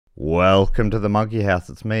Welcome to the Monkey House.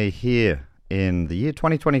 It's me here in the year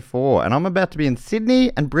 2024, and I'm about to be in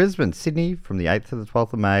Sydney and Brisbane. Sydney from the 8th to the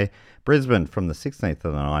 12th of May, Brisbane from the 16th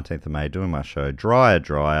to the 19th of May, doing my show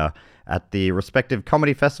Dryer at the respective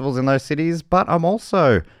comedy festivals in those cities. But I'm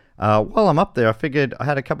also, while I'm up there, I figured I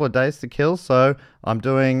had a couple of days to kill, so I'm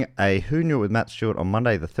doing a Who Knew It with Matt Stewart on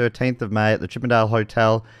Monday, the 13th of May at the Chippendale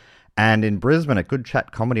Hotel, and in Brisbane at Good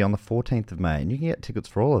Chat Comedy on the 14th of May. And you can get tickets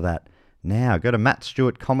for all of that now. Go to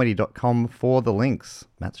mattstewartcomedy.com for the links.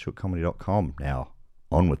 mattstewartcomedy.com. Now,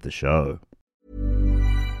 on with the show.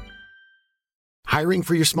 Hiring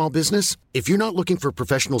for your small business? If you're not looking for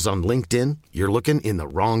professionals on LinkedIn, you're looking in the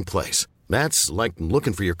wrong place. That's like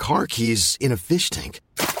looking for your car keys in a fish tank.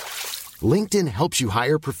 LinkedIn helps you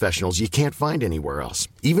hire professionals you can't find anywhere else,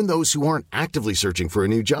 even those who aren't actively searching for a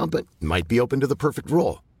new job but might be open to the perfect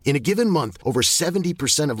role. In a given month, over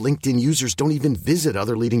 70% of LinkedIn users don't even visit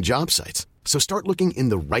other leading job sites. So start looking in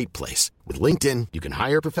the right place. With LinkedIn, you can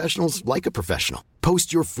hire professionals like a professional.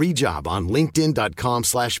 Post your free job on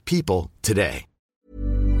linkedin.com/people today.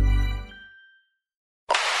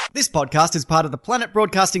 This podcast is part of the Planet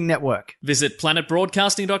Broadcasting Network. Visit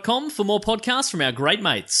planetbroadcasting.com for more podcasts from our great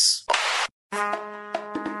mates.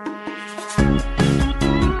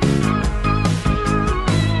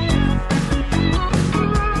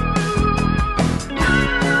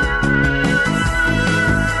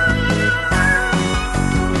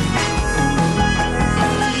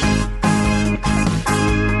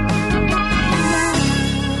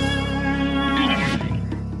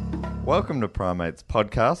 Welcome to Primates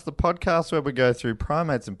Podcast, the podcast where we go through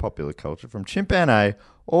primates in popular culture from Chimpan A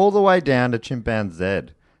all the way down to Chimpan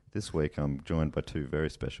Z. This week I'm joined by two very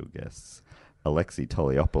special guests, Alexi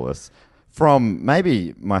Toliopoulos from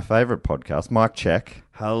maybe my favourite podcast, Mike Check.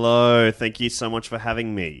 Hello, thank you so much for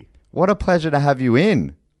having me. What a pleasure to have you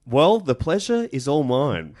in. Well, the pleasure is all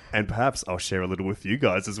mine, and perhaps I'll share a little with you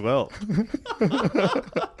guys as well.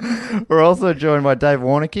 We're also joined by Dave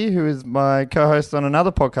Warnicky, who is my co-host on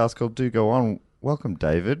another podcast called Do Go On. Welcome,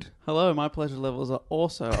 David. Hello, my pleasure levels are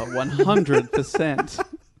also at 100%.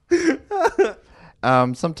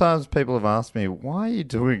 Sometimes people have asked me, why are you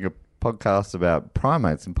doing a podcast about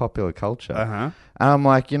primates in popular culture? And I'm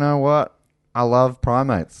like, you know what? I love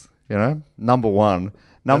primates, number one.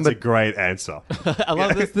 That's a great answer. I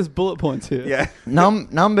love this bullet points here. Yeah.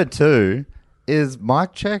 Number two is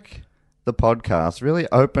Mike Check, the podcast, really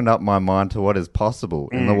opened up my mind to what is possible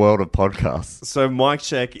in the world of podcasts. So Mike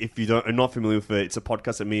Check, if you are not familiar with it, it's a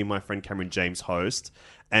podcast that me and my friend Cameron James host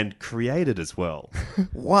and created as well.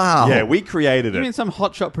 Wow. Yeah, we created You it. mean some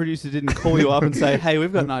hotshot producer didn't call you up and say, hey,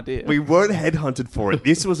 we've got an idea? We weren't headhunted for it.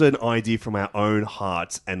 This was an idea from our own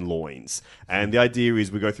hearts and loins. And the idea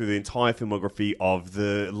is we go through the entire filmography of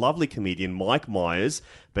the lovely comedian Mike Myers,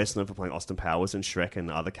 best known for playing Austin Powers and Shrek and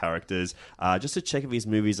other characters, just to check if his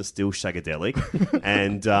movies are still shagadelic.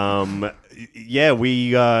 And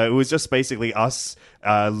it was just basically us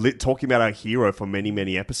talking about our hero for many,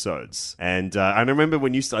 many episodes. And I remember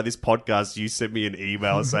when you started this podcast, you sent me an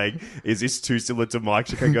email saying, is this too similar to Mike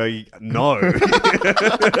Check? I go, no.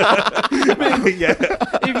 Yeah.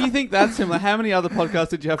 If you think that's similar, how many other podcasts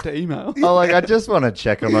did you have to email? I just want to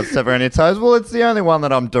check I'm not stepping on your toes. Well, it's the only one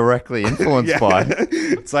that I'm directly influenced by.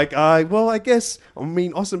 It's like, I guess,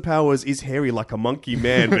 Austin Powers is hairy like a monkey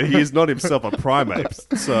man, but he is not himself a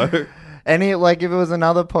primate. So... if it was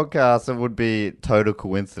another podcast, it would be total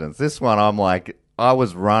coincidence. This one, I'm like, I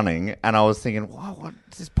was running and I was thinking, wow,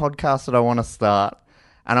 what's this podcast that I want to start?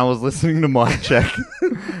 And I was listening to Mike Check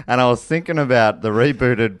and I was thinking about the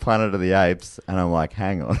rebooted Planet of the Apes and I'm like,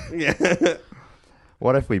 hang on. Yeah.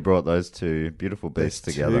 What if we brought those two beautiful beasts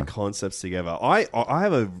together? Two concepts together. I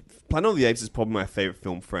have Planet of the Apes is probably my favorite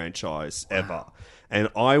film franchise ever. And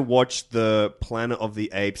I watched the Planet of the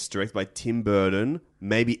Apes directed by Tim Burton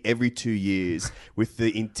maybe every 2 years with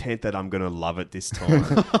the intent that I'm going to love it this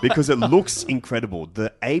time. Because it looks incredible.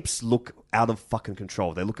 The apes look out of fucking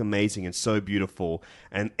control. They look amazing and so beautiful.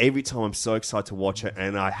 And every time I'm so excited to watch it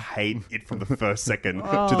and I hate it from the first second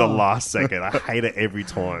to the last second. I hate it every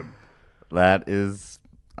time. That is,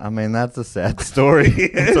 that's a sad story.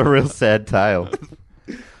 It's a real sad tale.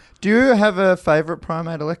 Do you have a favourite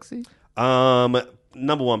primate, Alexi?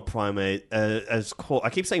 Number one primate, I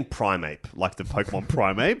keep saying Primeape, like the Pokemon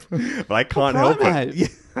Primeape, but I can't help it. Yeah,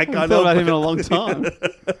 I can't thought help about it. him in a long time.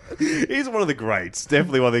 He's one of the greats.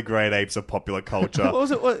 Definitely one of the great apes of popular culture. What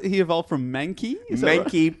was it? What, he evolved from Mankey? Is that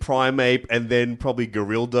Mankey, Primeape, and then probably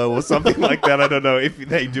Gorildo or something like that. I don't know if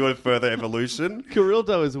they do a further evolution. right?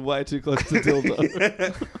 Gorildo is way too close to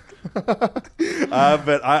Dildo.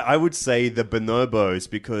 But I would say the bonobos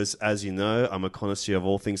because, as you know, I'm a connoisseur of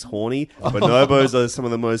all things horny. Bonobos are some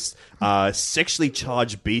of the most sexually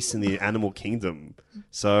charged beasts in the animal kingdom.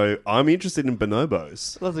 So I'm interested in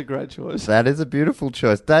bonobos. That's a great choice. That is a beautiful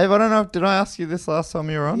choice. Dave, I don't know, did I ask you this last time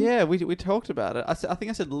you were on? Yeah, we talked about it. I think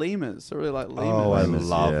I said lemurs. I really like lemurs. Oh, I Lemurs,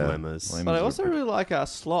 love yeah. lemurs. But I also really like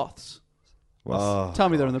sloths. Oh, Tell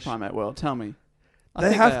me they're in the primate world. Tell me. I they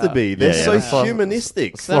think have to are. be. They're Yeah, so yeah. Sloth-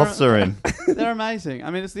 humanistic. Sloths are in. They're amazing.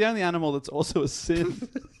 I mean, it's the only animal that's also a sin.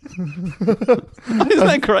 Isn't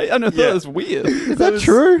that great? I know Yeah. that was weird. Is that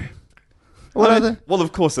true? What are they? Well,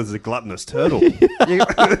 of course, there's a gluttonous turtle. You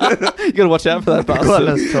got to watch out for that bastard.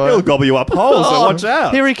 Gluttonous He'll toad. gobble you up whole, so watch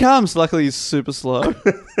out. Here he comes. Luckily, he's super slow.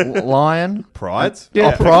 Lion. Pride?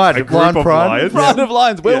 Oh, pride. A group Lion of pride. lions. Pride of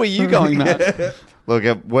lions. Where were you going, Matt?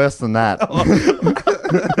 Look, worse than that.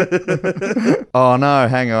 Oh, no,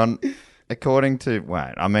 hang on. According to...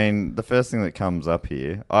 Wait, I mean, the first thing that comes up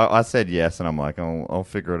here... I said yes, and I'm like, I'll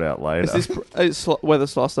figure it out later. Is this whether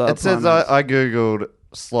sloths are It says primates? I googled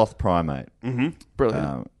sloth primate.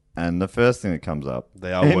 Brilliant. And the first thing that comes up...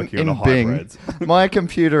 They are working on a Bing, hybrid. my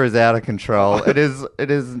computer is out of control. It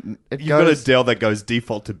You've got a Dell that goes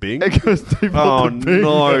default to Bing? It goes default Oh, to Bing.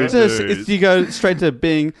 no, It's you go straight to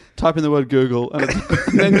Bing, type in the word Google, and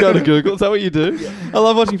then go to Google. Is that what you do? I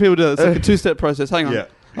love watching people do it. It's like a two-step process. Hang on. Yeah.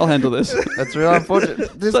 I'll handle this. That's really unfortunate.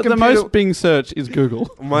 This So the computer- most Bing search is Google.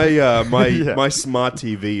 My Yeah. my smart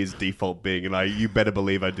TV is default Bing, and you better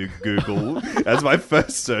believe I do Google as my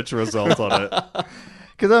first search result on it.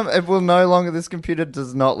 Because it will no longer... This computer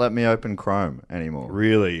does not let me open Chrome anymore.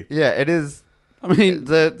 Really? Yeah, it is... I mean,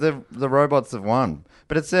 The robots have won.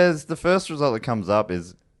 But it says the first result that comes up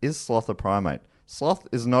is sloth a primate? Sloth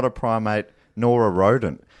is not a primate nor a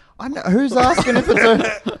rodent. I know, who's asking if it's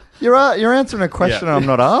a... You're answering a question Yeah. I'm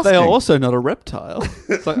not asking. they are also not a reptile.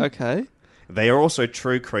 It's like, okay. They are also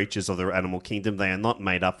true creatures of the animal kingdom. They are not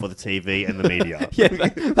made up for the TV and the media. Yeah,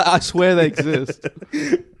 I swear they exist.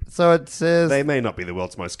 So it says They may not be the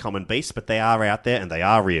world's most common beast, but they are out there and they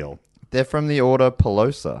are real. they're from the order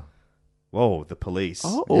Pelosa. Whoa, the police.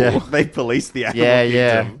 Oh. Yeah. They police the animal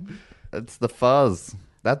Yeah. kingdom. It's the fuzz.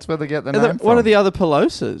 That's where they get the Are name there- from. what are the other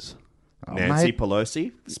Pelosas? Nancy mate.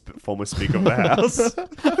 Pelosi, former Speaker of the House.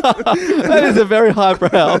 That is a very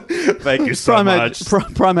highbrow Thank you so much.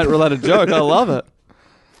 primate-related joke. I love it.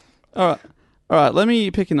 All right. Let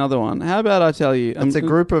me pick another one. How about I tell you? It's a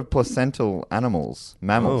group of placental animals, Oh,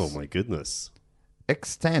 mammals. my goodness.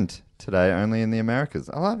 Extant today only in the Americas.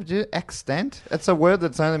 I love it. Extant? It's a word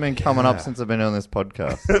that's only been coming up since I've been on this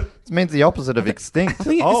podcast. It means the opposite of extinct. I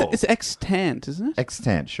think Oh. it's extant, isn't it?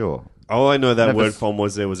 Extant, sure. All I know that Never word s- from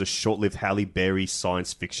was there was a short-lived Halle Berry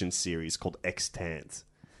science fiction series called Extant.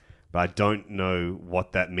 But I don't know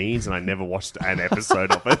what that means, and I never watched an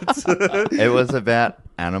episode of it. It was about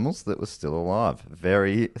animals that were still alive.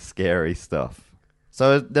 Very scary stuff.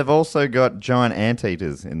 So they've also got giant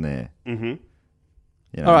anteaters in there. Mm-hmm.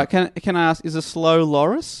 You know? All right. Can I ask? Is a slow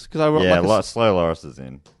loris? Because I wrote Yeah, like slow loris is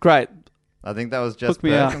in. great. I think that was Jess Hook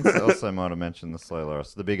me up. Perkins. Also might have mentioned the slow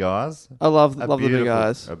loris. The big eyes. I love A the big beautiful-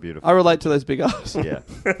 eyes. a beautiful- I relate to those big eyes. Yeah.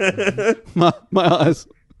 my eyes.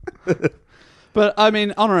 But I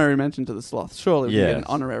mean, honorary mention to the sloth. Surely we Yes. get an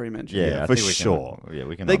honorary mention. Yeah, I for think we sure.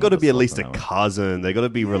 We can They got to honour be the at least sloth a on that one. cousin. They got to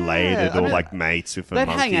be related I or mean, like mates with a They'd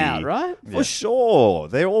monkey. hang out, right? For sure.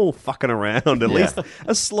 They're all fucking around. At Yeah. least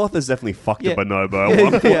a sloth has definitely fucked Yeah. a bonobo at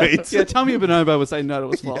one point. Yeah, tell me a bonobo would say no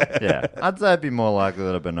to a sloth. Yeah, I'd say it'd be more likely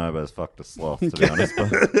that a bonobo's fucked a sloth, to be honest.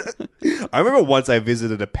 But I remember once I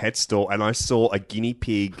visited a pet store and I saw a guinea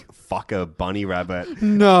pig fuck a bunny rabbit.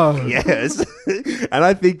 No. Yes. And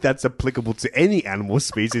I think that's applicable to any animal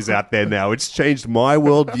species out there now. It's changed my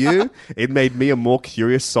worldview. It made me a more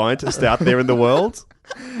curious scientist out there in the world.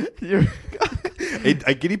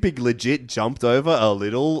 A guinea pig legit jumped over a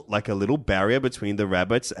little barrier between the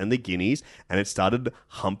rabbits and the guineas, and it started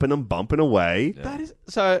humping and bumping away. That is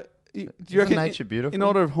so. Do you reckon nature beautiful? In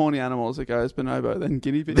order of horny animals, it goes bonobo, then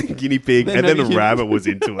guinea pig. Guinea pig, Then and then maybe the humans. rabbit was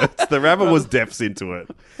into it. The rabbit was depths into it.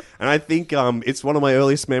 And I think it's one of my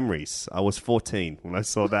earliest memories. I was 14 when I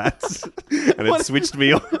saw that. And it switched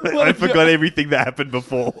me on. I forgot everything that happened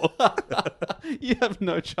before. You have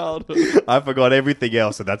no childhood. I forgot everything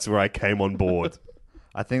else, and that's where I came on board.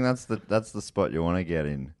 I think that's the spot you want to get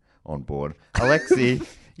on board. Alexi,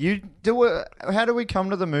 how do we come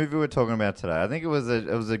to the movie we're talking about today? I think it was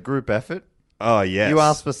a group effort. Oh, yes. You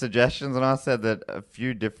asked for suggestions, and I said that a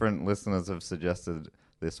few different listeners have suggested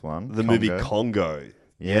this one. the movie Congo.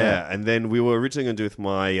 Yeah. Yeah. And then we were originally going to do with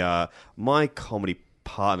my comedy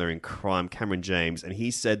partner in crime, Cameron James, and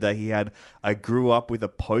he said that I grew up with a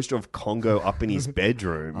poster of Congo up in his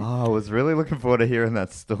bedroom. Oh, I was really looking forward to hearing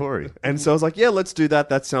that story. And so I was like, yeah, let's do that.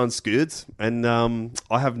 That sounds good. And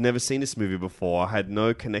I have never seen this movie before. I had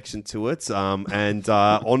no connection to it. And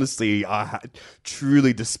honestly, I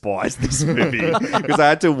truly despised this movie because I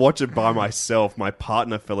had to watch it by myself. My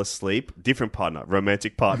partner fell asleep. Different partner,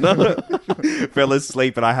 romantic partner, fell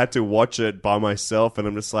asleep, and I had to watch it by myself. And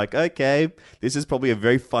I'm just like, okay, this is probably a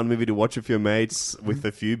very fun movie to watch with your mates with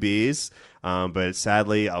a few beers. But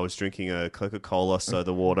sadly, I was drinking a Coca-Cola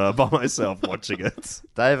soda water by myself watching it.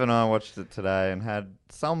 Dave and I watched it today and had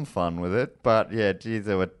some fun with it. But yeah, geez,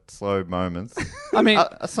 there were slow moments. I mean,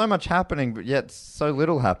 so much happening, but yet so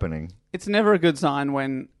little happening. it's never a good sign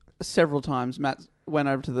when several times Matt went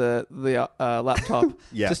over to the laptop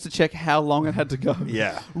Yeah. just to check how long it had to go.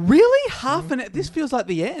 Yeah. Really? Half an hour? This feels like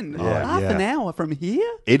the end. Yeah. Half an Yeah. hour from here?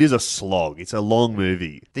 It is a slog. It's a long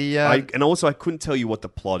movie. And also, I couldn't tell you what the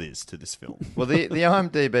plot is to this film. Well, the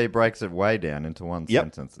IMDb breaks it way down into one Yep.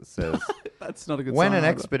 sentence. It says, That's not a good when sign. an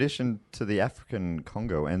either. expedition to the African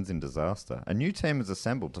Congo ends in disaster, a new team is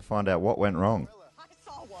assembled to find out what went wrong.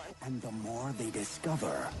 And the more they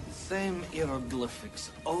discover, Same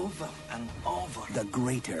hieroglyphics over and over. the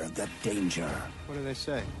greater the danger. What do they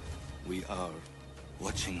say? We are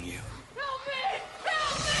watching you.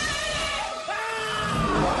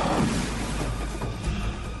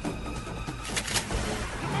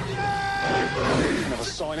 I never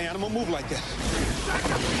saw any animal move like this.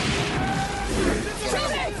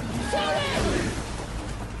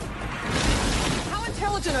 How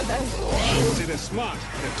intelligent are they? See, they're smart.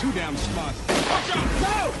 They're too damn smart.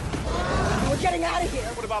 We're getting out of here.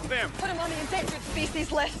 What about them? Put them on the endangered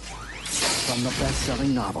species list. From the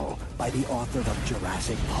best-selling novel by the author of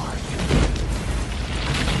Jurassic Park.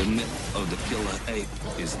 The myth of the killer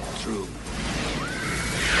ape is true.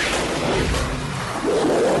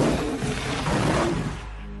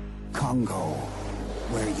 Congo,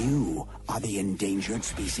 where you are the endangered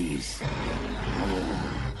species.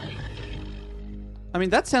 I mean,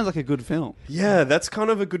 that sounds like a good film. Yeah, that's kind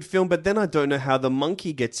of a good film, but then I don't know how the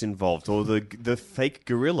monkey gets involved or the fake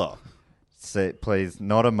gorilla. Say, please,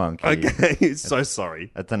 not a monkey. Okay, so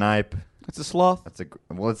sorry. It's an ape. It's a sloth.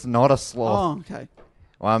 It's not a sloth. Oh, okay.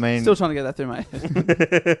 Well, I mean, Still trying to get that through my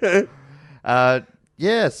head.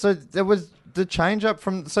 yeah. So there was the change up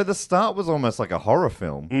from. So the start was almost like a horror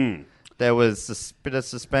film. There was a bit of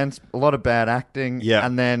suspense, a lot of bad acting, Yeah.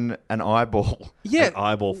 and then an eyeball. Yeah. An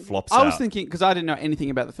eyeball flops I was out. thinking, because I didn't know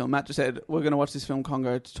anything about the film. Matt just said, we're going to watch this film,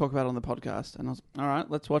 Congo, to talk about it on the podcast. And I was, all right,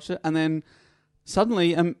 let's watch it. And then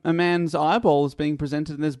suddenly a man's eyeball is being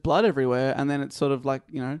presented and there's blood everywhere. And then it's sort of like,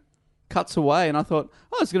 cuts away. And I thought,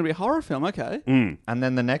 oh, it's going to be a horror film. Okay. And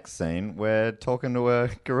then the next scene, we're talking to a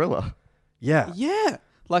gorilla. Yeah. Yeah.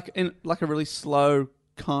 Like in a really slow,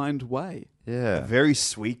 kind way. Yeah. A very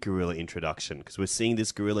sweet gorilla introduction because we're seeing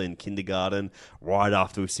this gorilla in kindergarten right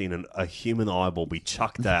after we've seen a human eyeball be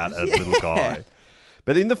chucked out at a little guy.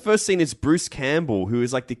 But in the first scene, it's Bruce Campbell, who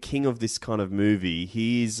is like the king of this kind of movie.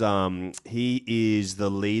 He is the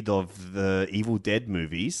lead of the Evil Dead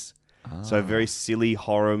movies. So very silly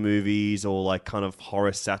horror movies or like kind of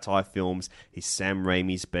horror satire films. He's Sam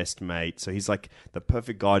Raimi's best mate. So he's like the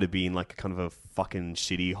perfect guy to be in like kind of a fucking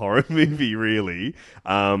shitty horror movie, really.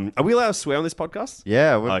 Are we allowed to swear on this podcast?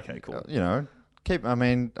 Yeah. Okay, cool.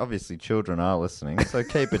 Obviously children are listening, so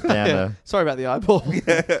keep it down to... Sorry about the eyeball.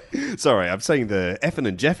 Sorry, I'm saying the effing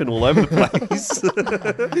and jeffing all over the place.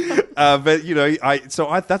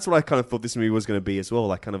 But that's what I kind of thought this movie was going to be as well,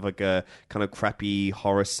 like kind of a kind of crappy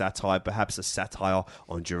horror satire, perhaps a satire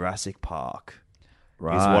on Jurassic Park.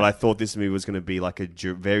 Right. Is what I thought this movie was going to be, like a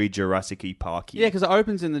very Jurassic-y Parky. Yeah, because it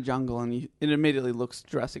opens in the jungle and it immediately looks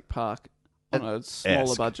Jurassic Park on a smaller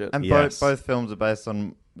Esque. budget. And Yes. both films are based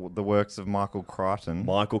on the works of Michael Crichton.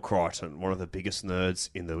 Michael Crichton, one of the biggest nerds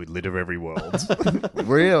in the literary world.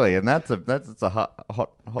 Really? And that's a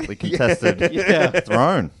hotly contested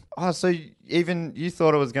throne. Oh, so even you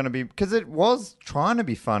thought it was going to be... Because it was trying to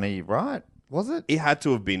be funny, right? Was it? It had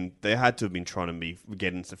to have been. They had to have been trying to be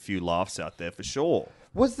getting a few laughs out there for sure.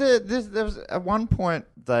 Was there was at one point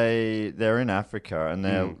they're in Africa and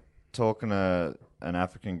they're talking to an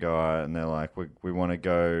African guy and they're like, we want to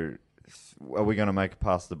go, are we going to make it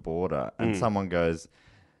past the border? And someone goes,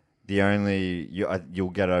 you'll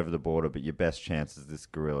get over the border, but your best chance is this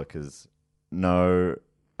gorilla because no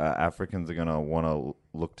Africans are going to want to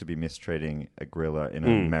look to be mistreating a gorilla in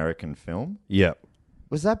an American film. Yeah.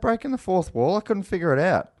 Was that breaking the fourth wall? I couldn't figure it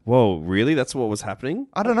out. Whoa, really? That's what was happening?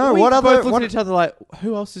 I don't know. We What both other? looked What, at each other like,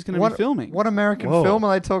 who else is going to be filming? what American Whoa. film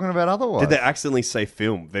are they talking about otherwise? Did they accidentally say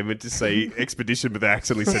film? They meant to say expedition, but they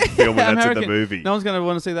accidentally said film, and that's in the movie. No one's going to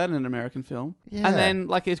want to see that in an American film. Yeah. And then,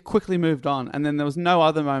 like, it quickly moved on. And then there was no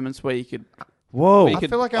other moments where you could... Whoa. You I could-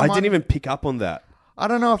 feel like I might- didn't even pick up on that. I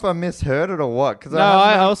don't know if I misheard it or what. Because No,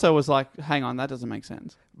 I also was like, hang on, that doesn't make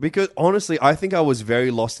sense. Because honestly, I think I was very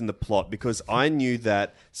lost in the plot because I knew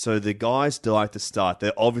that. So the guys die at the start.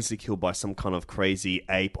 They're obviously killed by some kind of crazy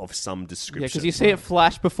ape of some description. Yeah, because you see it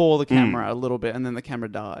flash before the camera a little bit, and then the camera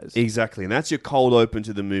dies. Exactly, and that's your cold open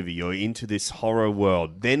to the movie. You're into this horror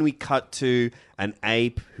world. Then we cut to an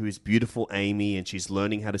ape who is beautiful Amy, and she's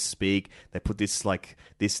learning how to speak. They put this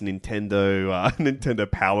Nintendo Nintendo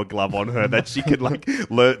Power Glove on her that she can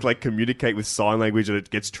learn communicate with sign language, and it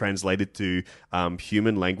gets translated to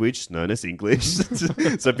human language known as English,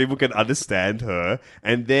 so people can understand her.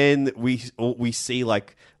 And then we see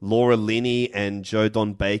Laura Linney and Joe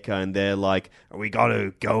Don Baker, and they're like, we got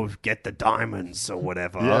to go get the diamonds or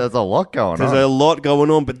whatever. Yeah, there's a lot going on. There's a lot going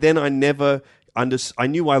on, but then I never I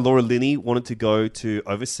knew why Laura Linney wanted to go to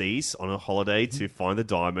overseas on a holiday to find the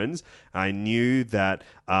diamonds. I knew that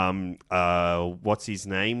what's his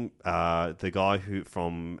name? The guy who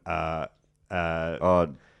from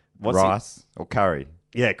Rice or Curry.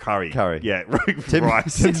 Yeah, Curry. Yeah, Tim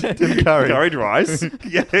Rice. Tim Curry. Curried rice.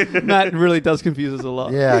 Yeah. Matt really does confuse us a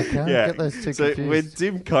lot. Yeah, I can't get those two So confused. when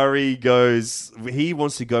Tim Curry goes, he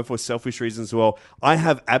wants to go for selfish reasons as well. I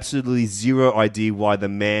have absolutely zero idea why the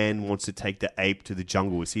man wants to take the ape to the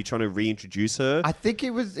jungle. Is he trying to reintroduce her? I think he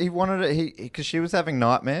wanted it because she was having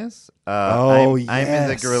nightmares. Amy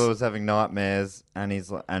the gorilla was having nightmares, and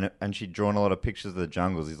he's like, and she'd drawn a lot of pictures of the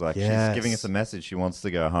jungles. He's like, Yes. she's giving us a message. She wants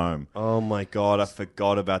to go home. Oh my god, I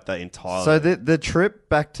forgot about that entirely. So the trip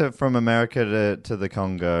back from America to the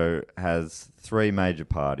Congo has three major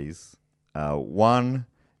parties. One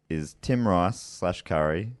is Tim Rice /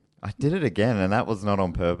 Curry. I did it again, and that was not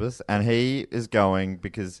on purpose. And he is going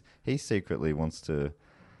because he secretly wants to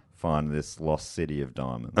find this lost city of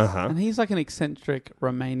diamonds. And he's like an eccentric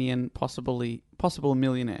Romanian, possible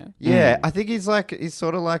millionaire. Yeah, I think he's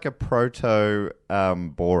sort of like a proto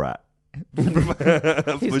Borat.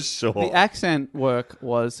 For sure. The accent work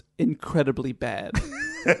was incredibly bad.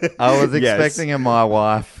 I was Yes. expecting a my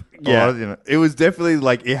wife. Yeah, it was definitely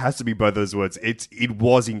it has to be both those words. It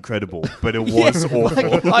was incredible, but it was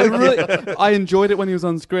awful. I enjoyed it when he was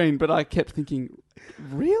on screen, but I kept thinking,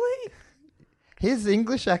 really? His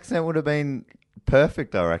English accent would have been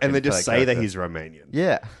perfect, I reckon. And they for just say that character. he's Romanian.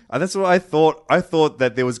 Yeah. That's what I thought. I thought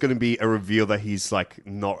that there was going to be a reveal that he's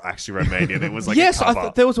not actually Romanian. It was like yes, a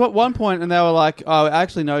cover. there was at one point, and they were like, "Oh, I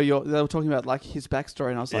actually know you're." They were talking about his backstory,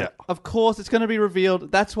 and I was like, Yeah. "Of course, it's going to be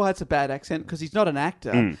revealed. That's why it's a bad accent because he's not an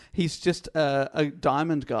actor. He's just a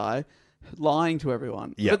diamond guy lying to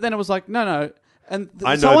everyone." Yeah. But then it was like, no. And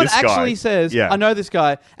I know someone this guy. actually says, Yeah. "I know this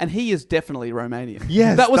guy, and he is definitely Romanian."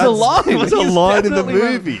 Yes, that was a line. It was a He's line in the definitely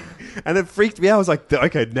movie, and it freaked me out. I was like,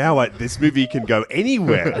 "Okay, now this movie can go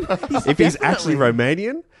anywhere if he's actually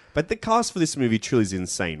Romanian." But the cast for this movie truly is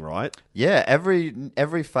insane, right? Yeah,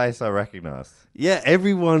 every face I recognize. Yeah,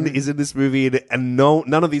 everyone is in this movie, and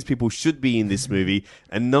none of these people should be in this movie,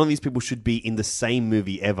 and none of these people should be in the same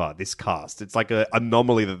movie ever. This cast, it's like an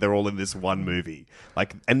anomaly that they're all in this one movie.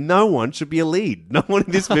 And no one should be a lead. No one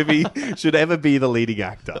in this movie should ever be the leading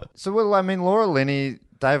actor. So, Laura Linney,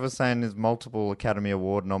 Dave was saying, is multiple Academy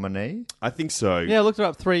Award nominee. I think so. Yeah, I looked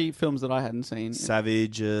up 3 films that I hadn't seen.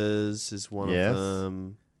 Savages is one Yes. of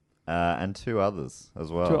them. And 2 others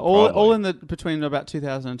as well. All in between about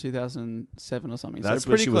 2000 and 2007 or something. That's so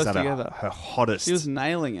when pretty she close was at together. her hottest. She was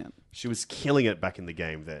nailing it. She was killing it back in the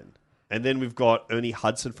game then. And then we've got Ernie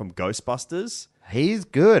Hudson from Ghostbusters. He's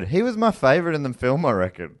good. He was my favourite in the film, I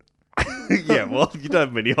reckon. Yeah, well, you don't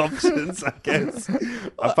have many options, I guess.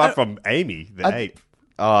 Apart from Amy, the ape.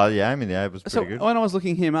 Oh, yeah, Amy the Ape was pretty So good. when I was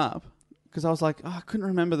looking him up, because I was like, I couldn't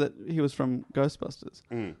remember that he was from Ghostbusters.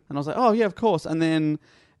 And I was like, oh, yeah, of course. And then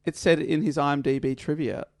it said in his IMDb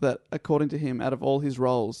trivia that, according to him, out of all his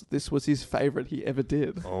roles, this was his favourite he ever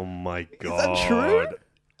did. Oh, my God.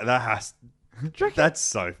 that true? That's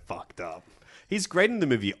so fucked up. He's great in the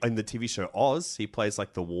TV show Oz. He plays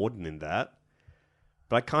the warden in that.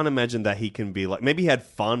 But I can't imagine that he can be maybe he had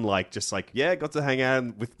fun, got to hang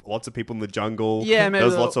out with lots of people in the jungle. Yeah, maybe there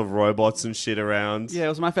was lots of robots and shit around. Yeah, it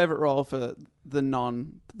was my favourite role for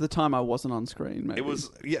the time I wasn't on screen, maybe. It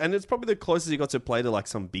was, yeah, and it's probably the closest he got to play to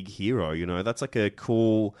some big hero, That's a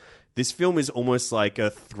cool This film is almost like a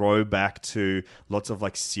throwback to lots of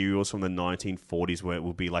like serials from the 1940s where it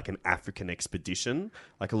will be like an African expedition.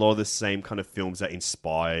 Like a lot of the same kind of films that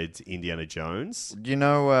inspired Indiana Jones. You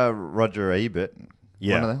know Roger Ebert?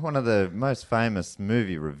 Yeah. One of the most famous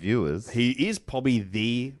movie reviewers. He is probably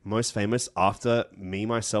the most famous after me,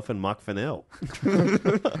 myself, and Mark Fennell.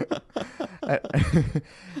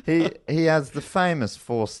 He has the famous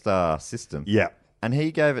 4-star system. Yeah. And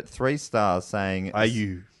he gave it 3 stars saying... Are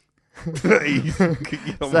you...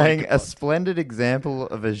 saying a splendid example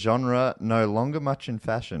of a genre no longer much in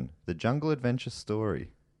fashion. The Jungle Adventure story.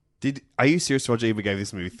 Are you serious? Roger Ebert gave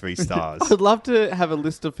this movie 3 stars. I'd love to have a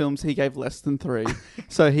list of films he gave less than 3,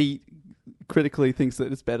 so he critically thinks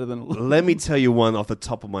that it's better than... Let me tell you one off the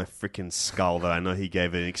top of my freaking skull that I know he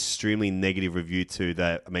gave an extremely negative review to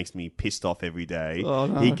that makes me pissed off every day. Oh,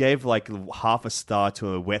 no. He gave like half a star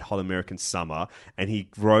to A Wet Hot American Summer, and he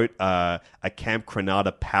wrote a Camp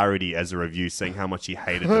Granada parody as a review saying how much he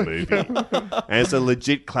hated the movie. And it's a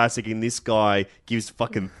legit classic, and this guy gives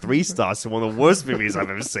fucking 3 stars to one of the worst movies I've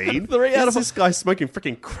ever seen. 3 out of this guy smoking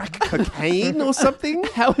freaking crack cocaine or something?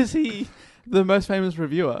 How is he the most famous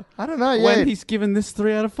reviewer? I don't know. When he's given this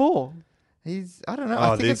 3 out of 4. I don't know.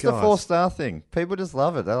 I think it's the 4-star thing. People just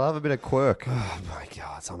love it. They love a bit of quirk. Oh my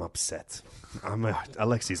God, I'm upset.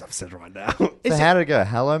 Alexi's upset right now. So how did it go?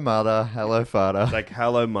 Hello, mother. Hello, father. Like,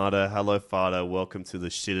 hello, mother. Hello, father. Welcome to the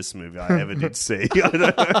shittest movie I ever did see.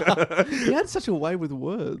 He had such a way with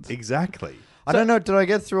words. Exactly. I don't know. Did I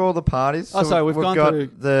get through all the parties? Oh, sorry. We've gone got through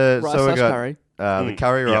the rice so we slash got curry. The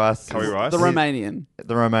curry rice. Curry rice. The Romanian.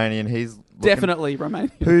 The Romanian. He's Definitely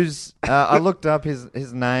Romanian. Who's? I looked up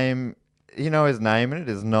his name. You know his name, and it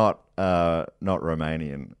is not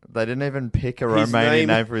Romanian. They didn't even pick a Romanian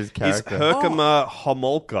name for his character. Is Herkimer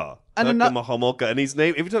Homolka. And Herkimer Homolka. And his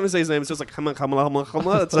name, every time they say his name, it's just like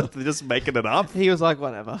Hamala. It's like they're just making it up. He was like,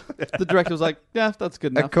 whatever. The director was like, yeah, that's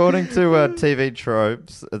good enough. According to TV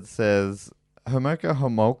tropes, it says Herkimer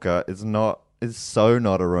Homolka is so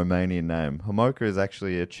not a Romanian name. Homolka is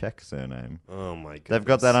actually a Czech surname. Oh my god. They've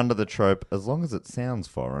got that under the trope as long as it sounds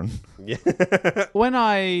foreign. Yeah.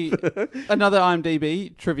 Another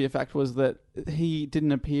IMDb trivia fact was that he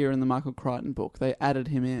didn't appear in the Michael Crichton book. They added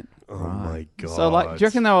him in. Oh my god. So like, do you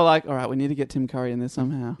reckon they were like, all right, we need to get Tim Curry in there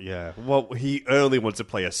somehow? Yeah. Well, he only wants to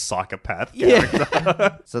play a psychopath character.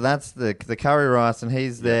 Yeah. So that's the curry rice, and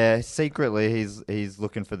he's there secretly. He's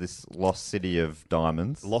looking for this lost city of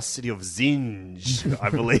diamonds. Lost City of Zinj, I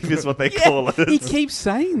believe is what they call it. He keeps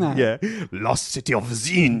saying that. Yeah. Lost City of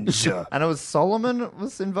Zinj. And it was Solomon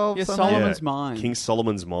was involved. Yeah, somehow? Solomon's Mine. King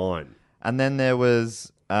Solomon's Mine. And then there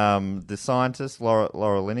was the scientist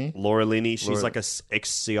Laura Linney. Laura Linney, she's like a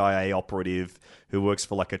ex-CIA operative who works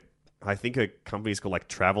for like I think her company's called like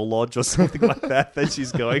Travel Lodge or something like that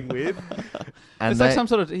she's going with. And it's like some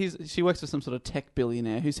sort of she works for some sort of tech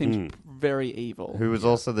billionaire who seems very evil. Who was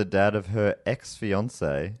also the dad of her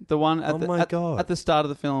ex-fiance. The one at God. At the start of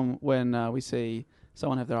the film when we see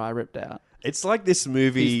someone have their eye ripped out. It's like this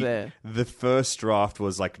movie, He's there. the first draft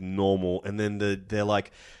was like normal, and then they're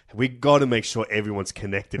like, we got to make sure everyone's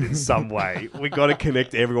connected in some way. We got to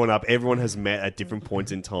connect everyone up. Everyone has met at different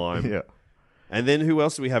points in time. Yeah. And then who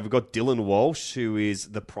else do we have? We've got Dylan Walsh, who is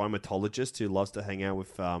the primatologist who loves to hang out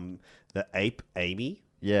with the ape Amy.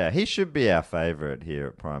 Yeah, he should be our favourite here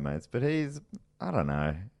at Primates, but I don't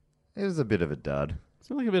know. He was a bit of a dud.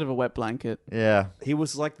 Seemed like a bit of a wet blanket. Yeah. He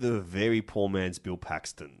was like the very poor man's Bill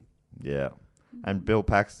Paxton. Yeah. And Bill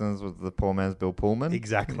Paxton's was the poor man's Bill Pullman.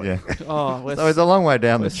 Exactly. Yeah. Oh, so he's a long way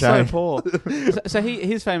down the chain. So poor. so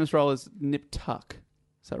his famous role is Nip Tuck.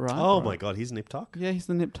 Is that right? Oh my God, he's Nip Tuck? Yeah, he's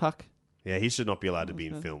the Nip Tuck. Yeah, he should not be allowed to be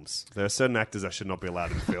in films. There are certain actors that should not be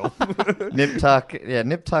allowed in film. Nip Tuck. Yeah,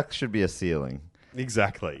 Nip Tuck should be a ceiling.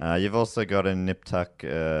 Exactly. You've also got in Nip Tuck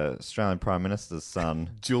Australian Prime Minister's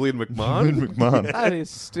son. Julian McMahon. That is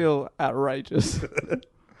still outrageous.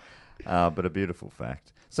 But a beautiful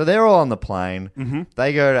fact. So they're all on the plane. Mm-hmm.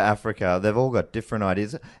 They go to Africa. They've all got different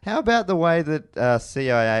ideas. How about the way that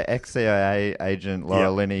ex-CIA agent Laura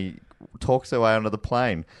Linney talks her way onto the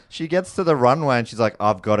plane? She gets to the runway and she's like,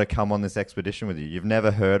 I've got to come on this expedition with you. You've never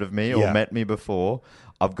heard of me or met me before.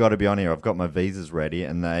 I've got to be on here. I've got my visas ready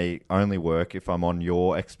and they only work if I'm on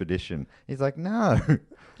your expedition. He's like, no.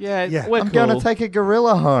 Yeah. I'm going to take a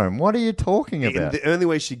gorilla home. What are you talking about? The only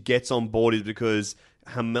way she gets on board is because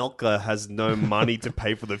Hamelka has no money to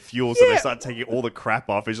pay for the fuel, so they start taking all the crap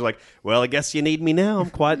off. And she's like, well, I guess you need me now. I'm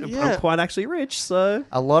quite actually rich, so...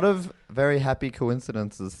 A lot of very happy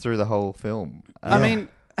coincidences through the whole film. I mean,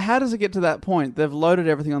 how does it get to that point? They've loaded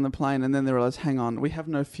everything on the plane and then they realize, hang on, we have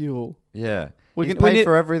no fuel. Yeah. He's paid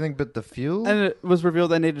for everything but the fuel. And it was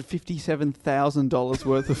revealed they needed $57,000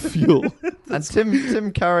 worth of fuel. And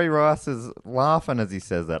Tim Curry Rice is laughing as he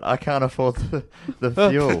says that. I can't afford the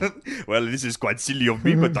fuel. Well, this is quite silly of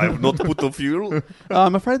me, but I have not put the fuel.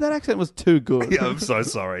 I'm afraid that accent was too good. Yeah, I'm so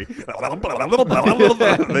sorry. Is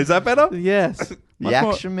that better? Yes.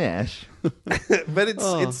 Yak mash. But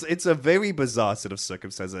it's a very bizarre set of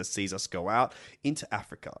circumstances that sees us go out into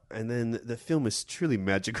Africa, and then the film is truly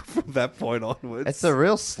magical from that point onwards. It's a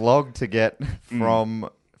real slog to get from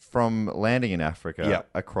landing in Africa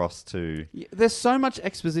across to... There's so much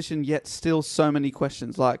exposition, yet still so many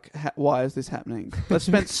questions, like, why is this happening? They've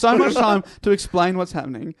spent so much time to explain what's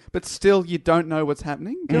happening, but still you don't know what's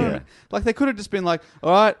happening. Do you know what I mean? Like, they could have just been like,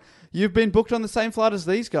 all right, you've been booked on the same flight as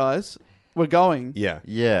these guys. We're going. Yeah.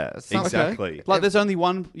 Okay. Exactly. Like, there's only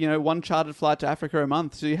one chartered flight to Africa a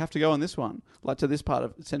month, so you have to go on this one, like to this part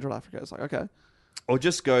of Central Africa. It's like, okay. Or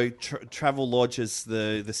just go travel lodges,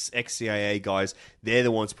 the ex-CIA guys, they're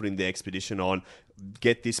the ones putting the expedition on.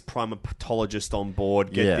 Get this primatologist on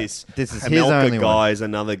board. Get this is his Hamelka only guy one. is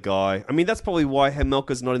another guy. I mean, that's probably why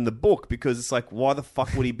Hamelka's not in the book, because it's like, why the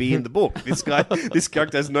fuck would he be in the book? This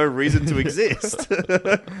character has no reason to exist.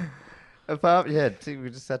 We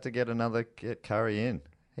just had to get Curry in.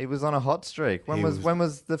 He was on a hot streak. When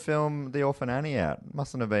was the film The Orphan Annie out?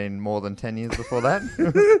 Mustn't have been more than 10 years before that.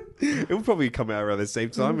 It will probably come out around the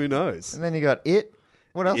same time. Who knows? And then you got It.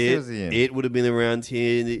 What else was he in? It would have been around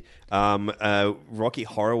here. Rocky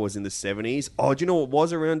Horror was in the 70s. Oh, do you know what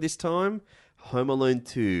was around this time? Home Alone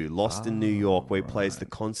 2, Lost in New York, where he plays the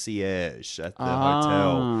concierge at the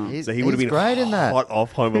hotel. So he would have been great in that. hot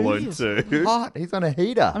off Home Alone 2. Hot. He's on a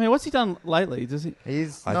heater. I mean, what's he done lately? Does he?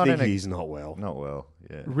 I think he's not well. Not well.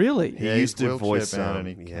 Yeah. Really? He used to voice. He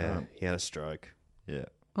he had a stroke. Yeah.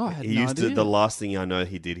 Oh, I had He no used to. idea. The last thing I know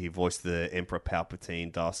he did, he voiced the Emperor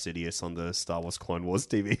Palpatine, Darth Sidious on the Star Wars Clone Wars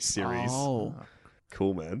TV series. Oh.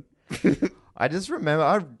 Cool, man. I just remember,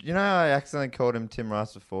 I accidentally called him Tim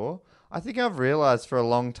Rice before. I think I've realised for a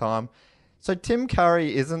long time. So Tim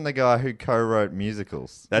Curry isn't the guy who co-wrote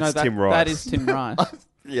musicals. That's Tim Rice. That is Tim Rice.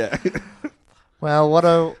 Yeah. Well, what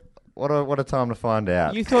a time to find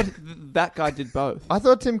out. You thought that guy did both? I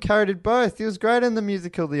thought Tim Curry did both. He was great in the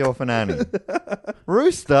musical The Orphan Annie.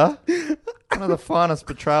 Rooster, one of the finest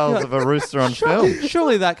portrayals of a rooster on film.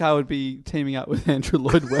 Surely that guy would be teaming up with Andrew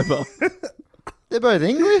Lloyd Webber. They're both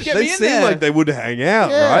English. Get They me in seem there. like they would hang out,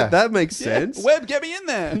 Yeah. right? That makes sense. Webb, get me in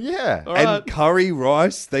there. Yeah. All And right. curry,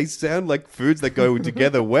 rice, they sound like foods that go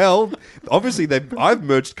together well. Obviously, I've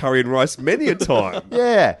merged curry and rice many a time.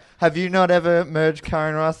 Yeah. Have you not ever merged curry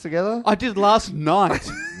and rice together? I did last night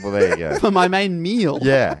Well, there you go. for my main meal.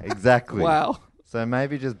 Yeah, exactly. Wow. So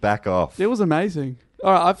maybe just back off. It was amazing.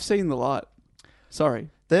 All right, I've seen The Light. Sorry.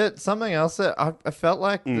 There's something else that I felt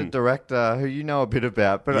like the director, who you know a bit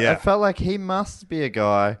about, but Yeah. I felt like he must be a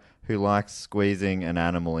guy who likes squeezing an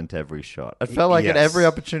animal into every shot. It felt like at Yes. every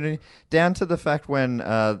opportunity, down to the fact when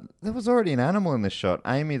there was already an animal in the shot.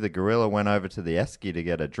 Amy the gorilla went over to the esky to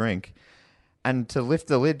get a drink, and to lift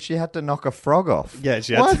the lid, she had to knock a frog off. Yeah,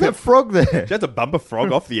 she had Why to- is that frog there? She had to bump a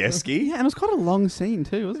frog off the esky. Yeah, and it was quite a long scene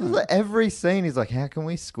too, wasn't it? Every scene, he's like, how can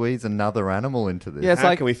we squeeze another animal into this? Yeah, it's How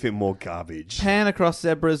like can we fit more garbage? pan across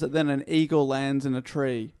zebras, then an eagle lands in a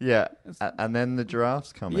tree. Yeah, and then the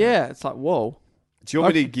giraffes come in. Yeah, it's like, whoa. Do you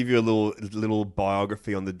want me to give you a little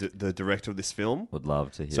biography on the director of this film? Would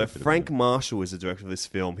love to hear. So a bit of Frank Marshall is the director of this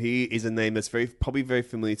film. He is a name that's probably very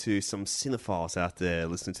familiar to some cinephiles out there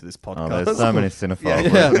listening to this Oh, podcast. there's so many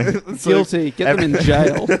cinephiles. Yeah. listening. Guilty. Get them in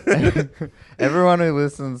jail. Everyone who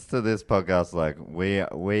listens to this podcast, is like,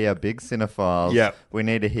 we are big cinephiles. Yeah. We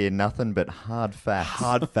need to hear nothing but hard facts.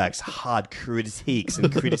 Hard facts, hard critiques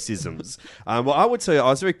and criticisms. Well, I would say I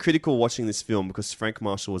was very critical watching this film because Frank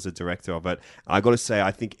Marshall was the director of it. I got to say,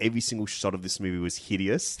 I think every single shot of this movie was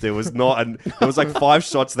hideous. There was like 5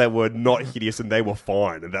 shots that were not hideous and they were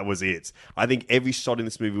fine, and that was it. I think every shot in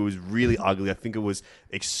this movie was really ugly. I think it was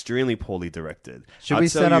extremely poorly directed. Should I'll we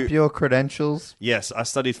tell set up you- your credentials? Yes, I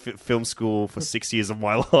studied film school for 6 years of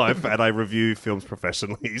my life, and I review films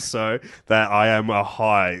professionally, so that I am a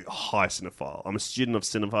high cinephile. I'm a student of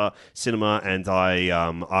cinema, and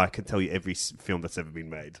I can tell you every film that's ever been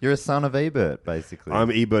made. You're a son of Ebert, basically.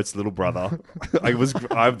 I'm Ebert's little brother.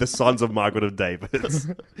 I'm the sons of Margaret of Davids.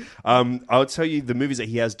 I'll tell you the movies that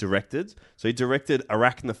he has directed. So he directed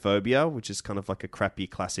Arachnophobia, which is kind of like a crappy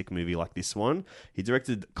classic movie like this one. He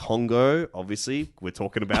directed Congo, obviously. We're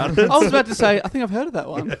talking about it. I was about to say, I think I've heard of that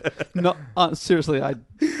one. Seriously, I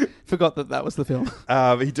forgot that was the film.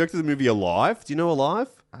 He directed the movie Alive. Do you know Alive?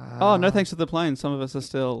 Oh, no thanks to the plane. Some of us are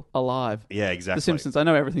still alive. Yeah, exactly. The Simpsons. I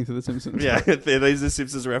know everything through The Simpsons. Yeah, there's a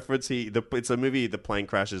Simpsons reference. It's a movie. The plane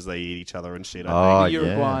crashes. They eat each other and shit. Oh, The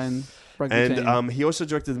Uruguayan rugby team. And he also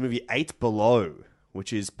directed the movie 8 Below,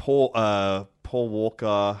 which is Paul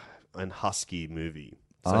Walker and Husky movie.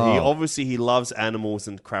 So he loves animals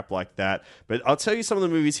and crap like that. But I'll tell you some of the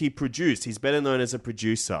movies he produced. He's better known as a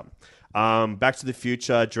producer. Back to the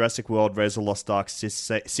Future, Jurassic World, Raiders of the Lost Ark,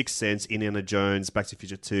 Sixth Sense, Indiana Jones, Back to the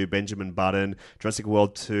Future 2, Benjamin Button, Jurassic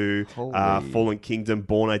World 2, Fallen Kingdom,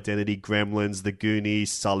 Bourne Identity, Gremlins, The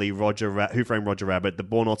Goonies, Sully, Who Framed Roger Rabbit, The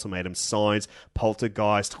Bourne Ultimatum, Signs,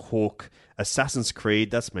 Poltergeist, Hook, Assassin's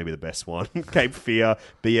Creed, that's maybe the best one, Cape Fear,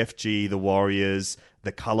 BFG, The Warriors,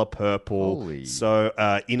 The Color Purple,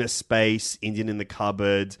 Inner Space, Indian in the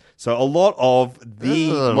Cupboard. So a lot of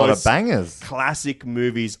the lot of bangers, classic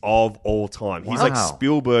movies of all time. He's like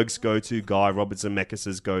Spielberg's go-to guy, Robert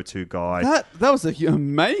Zemeckis' go-to guy. That was an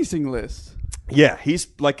amazing list. Yeah, he's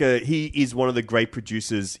he is one of the great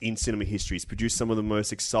producers in cinema history. He's produced some of the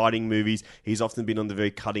most exciting movies. He's often been on the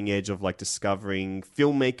very cutting edge of like discovering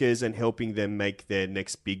filmmakers and helping them make their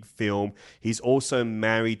next big film. He's also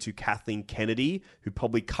married to Kathleen Kennedy, who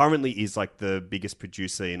probably currently is like the biggest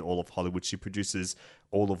producer in all of Hollywood. She produces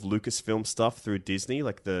all of Lucasfilm stuff through Disney,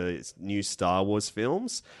 like the new Star Wars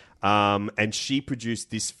films. And she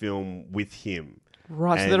produced this film with him.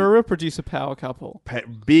 Right, so they're a real producer power couple.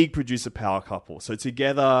 Big producer power couple. So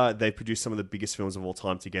together, they produced some of the biggest films of all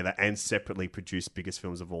time together and separately produced biggest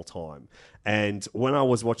films of all time. And when I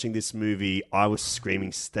was watching this movie, I was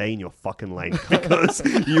screaming, stay in your fucking lane because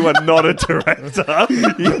you are not a director.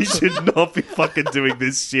 You should not be fucking doing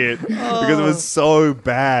this shit because it was so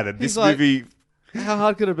bad. And this movie... How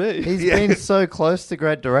hard could it be? He's been so close to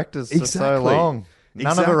great directors for so long.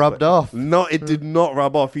 None of it rubbed off. No, it did not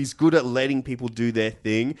rub off. He's good at letting people do their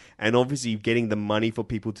thing and obviously getting the money for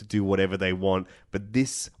people to do whatever they want. But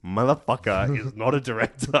this motherfucker is not a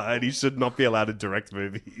director and he should not be allowed to direct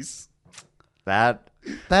movies. That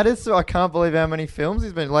is so. I can't believe how many films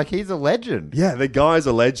he's been. Like, he's a legend. Yeah, the guy's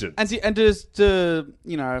a legend. And does the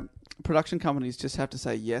production companies just have to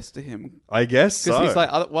say yes to him? I guess so. Because he's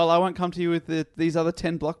like, well, I won't come to you with these other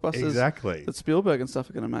 10 blockbusters that Spielberg and stuff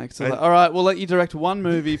are going to make. So like, all right, we'll let you direct one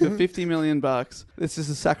movie for $50 million. This is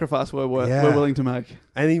a sacrifice we're willing to make.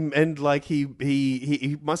 And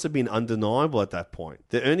he must have been undeniable at that point.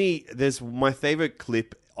 There's my favorite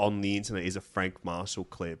clip on the internet is a Frank Marshall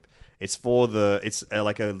clip. It's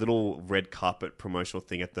like a little red carpet promotional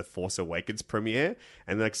thing at the Force Awakens premiere,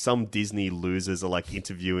 and like some Disney losers are like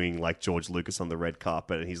interviewing like George Lucas on the red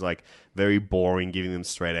carpet, and he's like very boring, giving them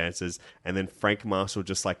straight answers, and then Frank Marshall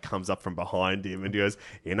just like comes up from behind him and he goes,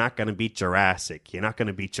 "You're not going to beat Jurassic. You're not going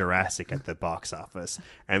to beat Jurassic at the box office."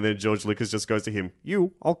 And then George Lucas just goes to him,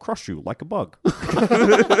 "I'll crush you like a bug."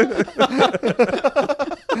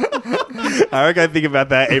 I reckon I think about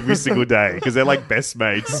that every single day because they're like best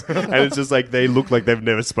mates, and it's just like they look like they've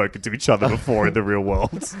never spoken to each other before in the real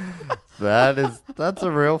world. That's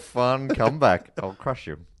a real fun comeback. I'll crush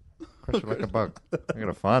you like a bug. I'm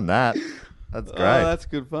gonna find that. That's great. Oh, that's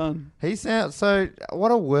good fun. He sounds so.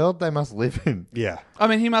 What a world they must live in. Yeah, I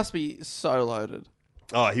mean, he must be so loaded.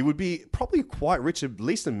 Oh, he would be probably quite rich, at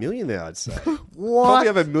least $1 million there, I'd say. What? Probably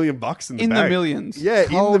have $1 million in the bank. In the millions? Yeah,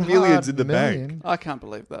 in the millions in the bank. I can't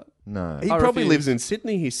believe that. No. He probably lives in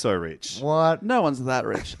Sydney, he's so rich. What? No one's that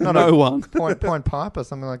rich. No one. Point Piper,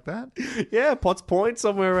 something like that? Yeah, Potts Point,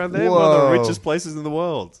 somewhere around there. One of the richest places in the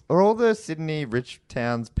world. Are all the Sydney rich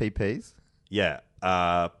towns PPs? Yeah,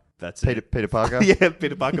 that's Peter Parker? Yeah,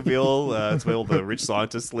 Peter Parkerville. It's where all the rich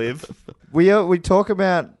scientists live. We talk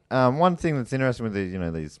about one thing that's interesting with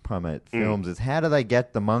these primate films is how do they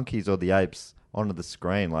get the monkeys or the apes onto the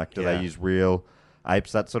screen? Like, do they use real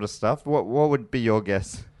apes, that sort of stuff? What would be your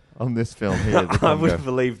guess on this film here? I would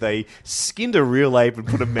believe they skinned a real ape and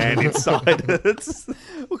put a man inside it.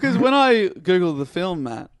 Because when I Googled the film,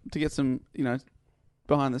 Matt, to get some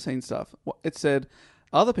behind the scenes stuff, it said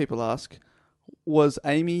other people ask, was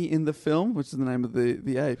Amy in the film, which is the name of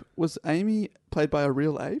the ape, was Amy played by a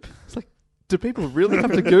real ape? It's like, do people really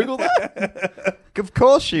have to Google that? Of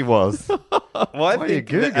course she was. Well, I think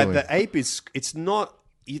the ape it's not,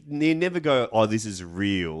 you never go, oh, this is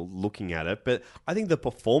real looking at it, but I think the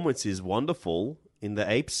performance is wonderful in the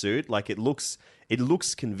ape suit. Like it looks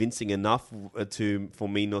convincing enough for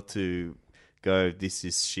me not to go, this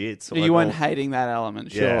is shit. So you weren't hating that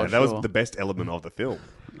element, sure. Yeah, that was the best element of the film.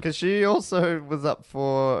 Because she also was up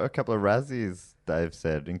for a couple of Razzies, Dave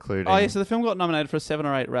said, including... Oh, yeah, so the film got nominated for 7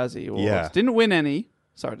 or 8 Razzie Awards. Yeah. Didn't win any,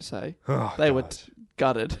 sorry to say. Oh, they were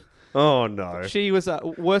gutted. Oh no. She was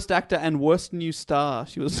worst actor and worst new star.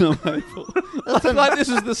 She was nominated for. I feel like this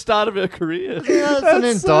is the start of her career. That's an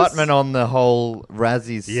indictment on the whole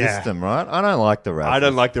Razzies system, right? I don't like the Razzies. I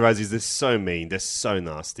don't like the Razzies. They're so mean. They're so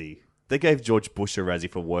nasty. They gave George Bush a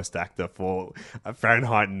Razzie for worst actor for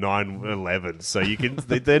Fahrenheit 9/11. So you can.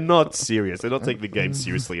 They're not serious. They're not taking the game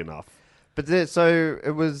seriously enough. But so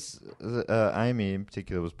it was Amy in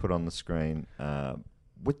particular was put on the screen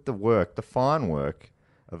with the fine work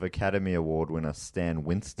of Academy Award winner Stan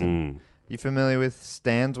Winston. You familiar with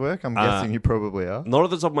Stan's work? I'm guessing you probably are. Not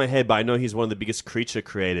off the top of my head, but I know he's one of the biggest creature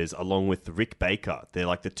creators, along with Rick Baker. They're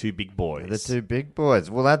like the two big boys. The two big boys.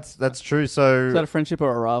 Well, that's true. So Is that a friendship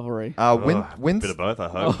or a rivalry? Bit of both, I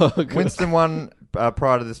hope. Winston won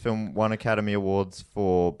prior to this film won Academy Awards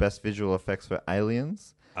for Best Visual Effects for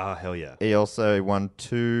Aliens. Ah, hell yeah. He also won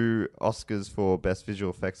 2 Oscars for Best Visual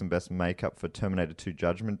Effects and Best Makeup for Terminator 2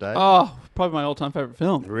 Judgment Day. Oh, probably my all-time favorite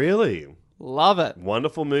film. Really? Love it.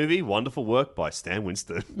 Wonderful movie, wonderful work by Stan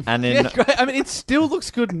Winston. And Yeah, great. I mean, it still looks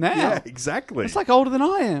good now. Yeah, exactly. It's like older than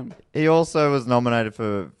I am. he also was nominated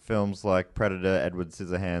for films like Predator, Edward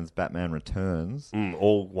Scissorhands, Batman Returns.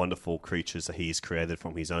 All wonderful creatures that he's created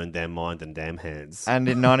from his own damn mind and damn hands. And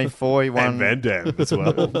in 94 he won... And Van Damme as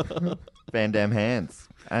well. Van Damme Hands.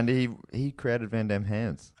 And he created Van Damme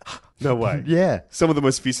Hands. No way. Yeah. Some of the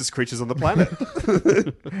most fiercest creatures on the planet.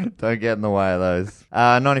 Don't get in the way of those.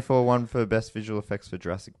 94 won for Best Visual Effects for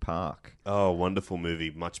Jurassic Park. Oh, wonderful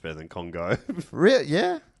movie. Much better than Congo. Really?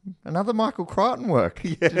 Yeah. Another Michael Crichton work.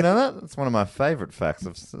 Yeah. Do you know that? That's one of my favourite facts.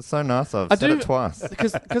 It's so nice I've said it twice.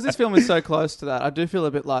 Because this film is so close to that, I do feel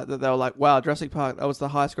a bit like that they were like, wow, Jurassic Park, that was the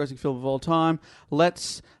highest grossing film of all time.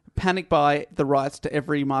 Let's panic buy the rights to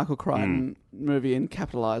every Michael Crichton movie and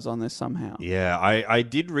capitalise on this somehow. Yeah, I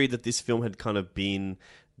did read that this film had kind of been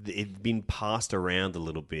passed around a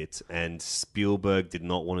little bit, and Spielberg did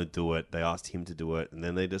not want to do it. They asked him to do it, and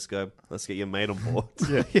then they just go, let's get your mate on board.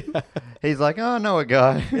 Yeah. He's like, oh, I know a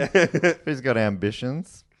guy who's got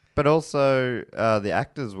ambitions. But also, the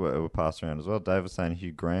actors were passed around as well. Dave was saying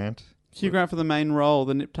Hugh Grant. Hugh Grant for the main role,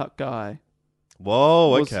 the Nip Tuck guy.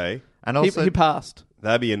 Whoa, okay. And also, he passed.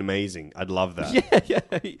 That'd be amazing. I'd love that. Yeah.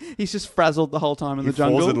 He's just frazzled the whole time in the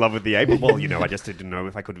jungle. He falls in love with the ape. Well, I just didn't know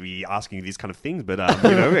if I could be asking you these kind of things, but,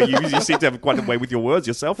 you seem to have quite a way with your words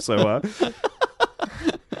yourself, so...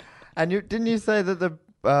 And didn't you say that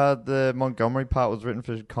the Montgomery part was written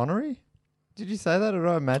for Connery? Did you say that, or did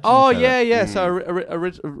I imagine? Oh, you said yeah. that? So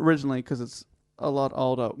originally, because it's a lot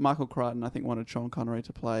older, Michael Crichton, I think, wanted Sean Connery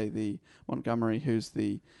to play the Montgomery, who's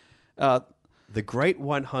the Great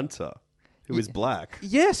White Hunter, who is black.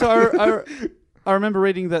 Yeah, so I remember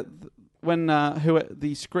reading that when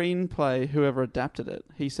the screenplay, whoever adapted it,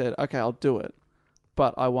 he said, okay, I'll do it,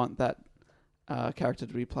 but I want that character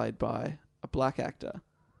to be played by a black actor.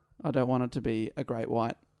 I don't want it to be a great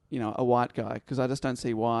white, a white guy, because I just don't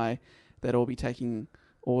see why they'd all be taking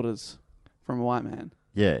orders from a white man.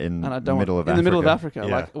 Yeah, in the middle of Africa.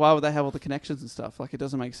 Yeah. Like, why would they have all the connections and stuff? Like, it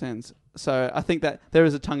doesn't make sense. So I think that there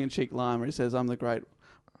is a tongue-in-cheek line where he says, I'm the great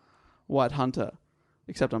white hunter,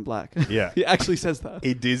 except I'm black. Yeah. He actually says that.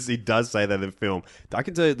 He does say that in the film. I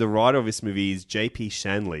can tell you the writer of this movie is J.P.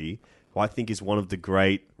 Shanley, who I think is one of the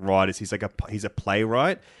great writers. He's a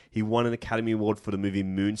playwright. He won an Academy Award for the movie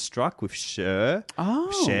Moonstruck with Cher.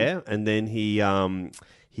 Oh. Cher. And then he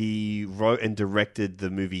wrote and directed the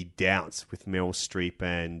movie Doubts with Meryl Streep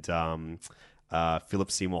and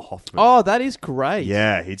Philip Seymour Hoffman. Oh, that is great.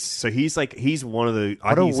 Yeah, he's one of the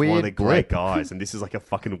great blip. guys, and this is like a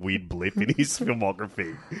fucking weird blip in his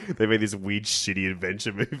filmography. They made this weird, shitty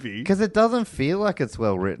adventure movie. Because it doesn't feel like it's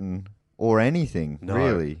well written or anything,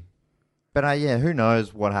 really. But who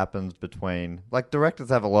knows what happens between... Like, directors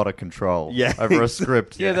have a lot of control over a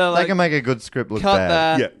script. Yeah, they can make a good script look cut bad.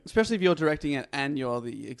 that. Yeah. Especially if you're directing it and you're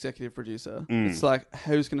the executive producer. It's like,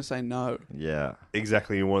 who's going to say no? Yeah.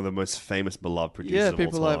 Exactly, you're one of the most famous, beloved producers of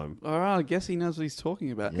people all are time. like, all right, I guess he knows what he's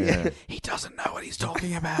talking about. Yeah. He doesn't know what he's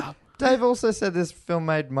talking about. Dave also said this film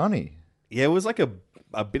made money. Yeah, it was like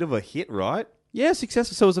a bit of a hit, right? Yeah,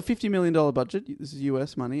 successful. So it was a $50 million budget. This is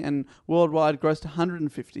US money. And worldwide grossed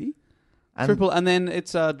 150. Triple. And then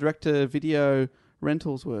its direct-to-video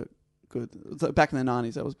rentals were good. So back in the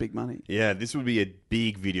 90s, that was big money. Yeah, this would be a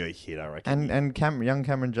big video hit, I reckon. And young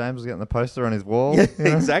Cameron James was getting the poster on his wall. Yeah,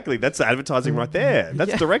 exactly. That's advertising right there.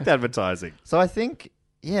 That's direct advertising. So I think,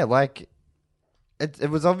 it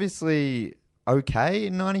was obviously okay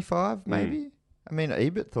in 95, maybe. I mean,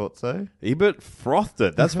 Ebert thought so. Ebert frothed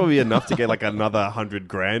it. That's probably enough to get like another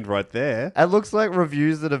 $100,000 right there. It looks like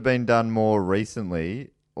reviews that have been done more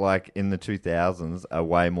recently, like in the 2000s, are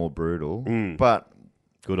way more brutal. But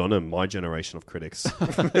Good on him. My generation of critics.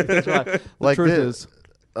 That's right. The Like truth this- is,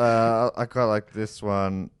 I quite like this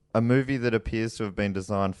one. A movie that appears to have been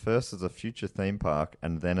designed first as a future theme park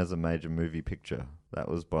and then as a major movie picture. That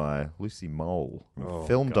was by Lucy Mole from Oh,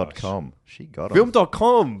 Film.com. She got it.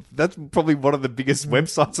 Film.com. That's probably one of the biggest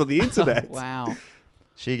websites on the internet. wow.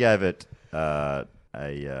 She gave it a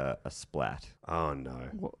splat. Oh,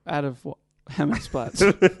 no. Out of what? How many splats?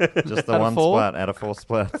 Just the Out of one 4? splat out of 4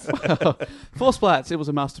 splats. 4 splats. It was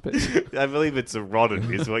a masterpiece. I believe it's a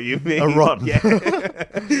rotten, is what you mean. A rotten. Yeah.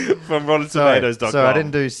 From RottenTomatoes.com. So I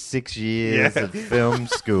didn't do 6 years Yeah. at film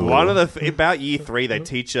school. One of the about year 3, they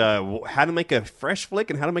teach how to make a fresh flick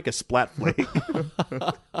and how to make a splat flick.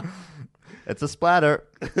 It's a splatter.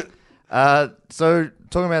 So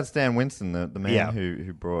talking about Stan Winston, the man Yeah.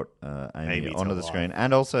 who brought Amy Amy to onto the life. screen,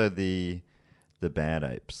 and also the Bad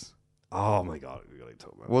Apes. Oh my god, we really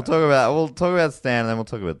talk about We'll that. talk about Stan, and then we'll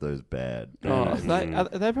talk about those bad. Oh,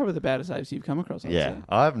 they're probably the baddest apes you've come across. I'd Yeah, say.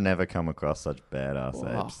 I've never come across such badass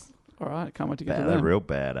Wow. apes. All right, can't wait to get to They're them. real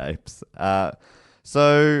bad apes.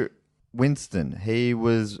 So Winston, he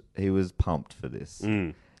was pumped for this.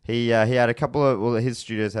 He had a couple of his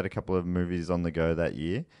studios had a couple of movies on the go that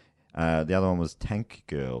year. The other one was Tank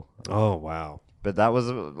Girl, Oh wow. but that was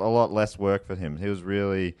a lot less work for him. He was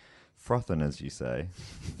really frothing, as you say.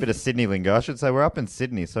 Bit of Sydney lingo. I should say we're up in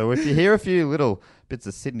Sydney, so if you hear a few little bits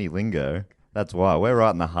of Sydney lingo, that's why. We're right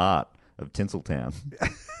in the heart of Tinseltown.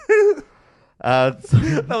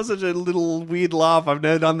 That was such a little weird laugh. I've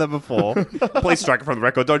never done that before. Please strike it from the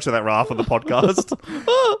record. Don't show that laugh on the podcast.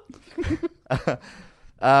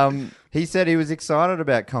 He said he was excited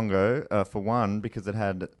about Congo, for one, because it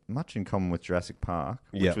had much in common with Jurassic Park,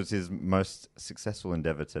 which Yeah. was his most successful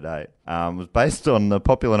endeavour to date. It was based on the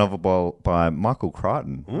popular novel by Michael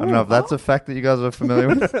Crichton. I don't know if that's a fact that you guys are familiar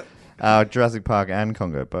with. Jurassic Park and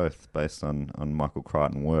Congo, both based on Michael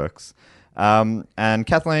Crichton works. And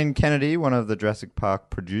Kathleen Kennedy, one of the Jurassic Park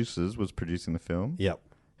producers, was producing the film. Yep.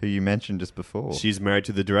 Who you mentioned just before. She's married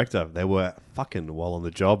to the director. They were fucking while on the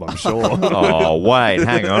job, I'm sure. Oh, wait,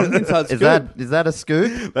 hang on. Inside Is scoop. that a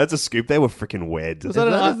scoop? That's a scoop. They were freaking wed. Was that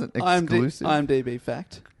that an an exclusive? IMDb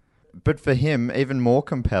fact? But for him, even more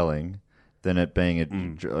compelling than it being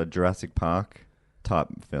a Jurassic Park type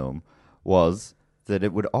film was that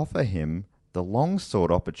it would offer him the long-sought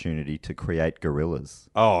opportunity to create gorillas.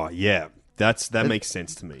 Oh, yeah. That makes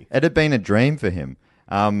sense to me. It had been a dream for him.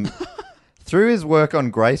 Through his work on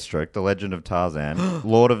Greystoke, The Legend of Tarzan,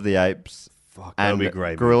 Lord of the Apes, Fuck, that'll and be a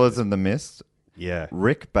great Gorillas in the Mist, Yeah.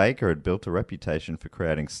 Rick Baker had built a reputation for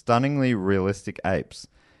creating stunningly realistic apes.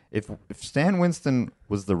 If Stan Winston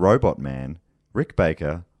was the robot man, Rick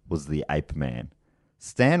Baker was the ape man.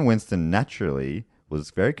 Stan Winston naturally was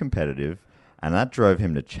very competitive, and that drove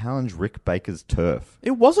him to challenge Rick Baker's turf.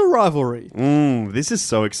 It was a rivalry. This is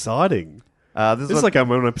so exciting. This This is like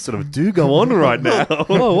I'm on an episode of Do Go On right now.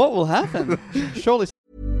 Oh, what will happen? Surely.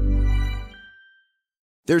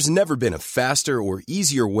 There's never been a faster or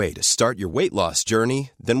easier way to start your weight loss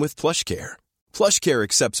journey than with PlushCare. PlushCare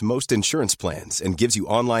accepts most insurance plans and gives you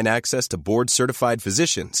online access to board-certified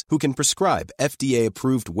physicians who can prescribe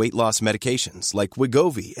FDA-approved weight loss medications like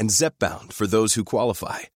Wegovy and Zepbound for those who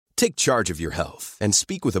qualify. Take charge of your health and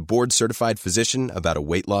speak with a board-certified physician about a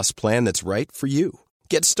weight loss plan that's right for you.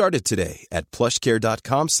 Get started today at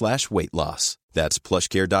plushcare.com/weight loss. That's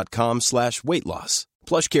plushcare.com/weight loss.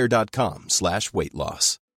 plushcare.com/weight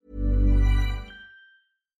loss.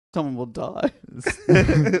 Someone will die.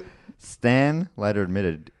 Stan later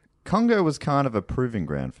admitted, Congo was kind of a proving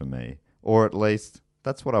ground for me, or at least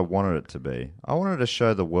that's what I wanted it to be. I wanted to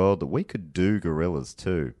show the world that we could do gorillas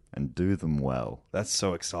too, and do them well. That's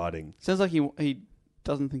so exciting. Sounds like he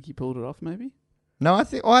doesn't think he pulled it off, maybe? No, I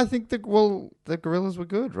think the gorillas were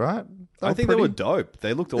good, right? I think they were dope.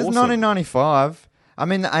 They looked It was awesome. 1995. I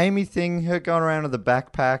mean, the Amy thing, her going around with the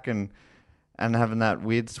backpack and having that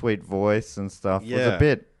weird, sweet voice and stuff was Yeah. a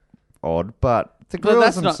bit odd, but the No,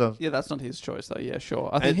 gorillas that's themselves... that's not his choice, though. Yeah,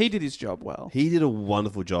 sure. I think he did his job well. He did a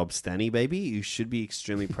wonderful job, Stanny, baby. You should be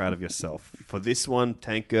extremely proud of yourself. For this one,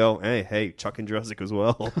 Tank Girl, hey, Chuck and Jurassic as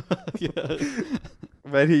well.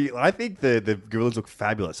 But I think the gorillas look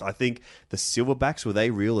fabulous. I think the silverbacks, were they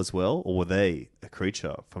real as well? Or were they a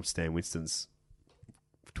creature from Stan Winston's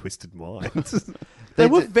twisted mind? They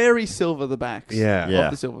were very silver, the backs. Yeah.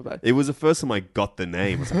 Of the silverback. It was the first time I got the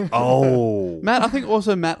name. I was like, oh. Matt, I think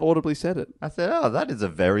also Matt audibly said it. I said, oh, that is a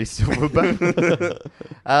very silverback.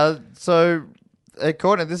 So,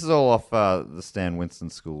 according, this is all off the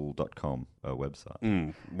StanWinstonSchool.com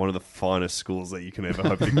website. One of the finest schools that you can ever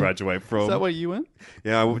hope to graduate from. Is that where you went?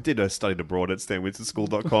 Yeah, I did studied abroad at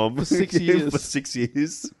StanWinstonSchool.com. For 6 years. For 6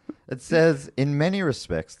 years. It says, in many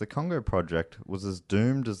respects, the Congo project was as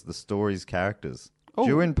doomed as the story's characters. Oh.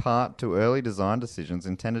 Due in part to early design decisions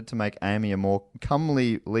intended to make Amy a more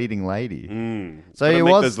comely leading lady. So Gotta he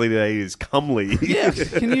make was... those leading ladies comely. Yeah.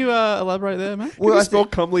 Can you elaborate there, mate? Can you spell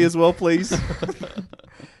comely as well, please?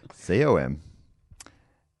 Comely.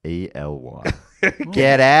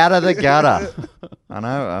 Get out of the gutter. I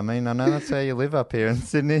know that's how you live up here in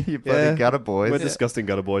Sydney, you bloody gutter boys. We're disgusting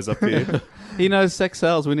gutter boys up here. He knows sex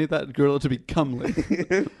sells. We need that gorilla to be comely.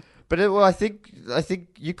 But I think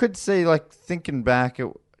you could see, like, thinking back,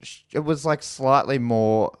 it was like slightly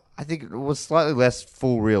more. I think it was slightly less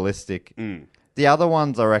full realistic. The other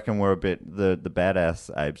ones, I reckon, were a bit the badass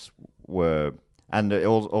apes were, and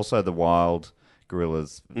also the wild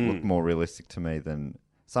gorillas looked more realistic to me than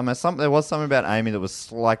some. There was something about Amy that was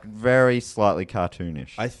like very slightly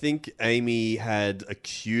cartoonish. I think Amy had a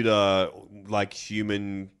cuter, like,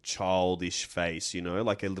 human childish face, you know,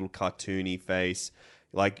 like a little cartoony face.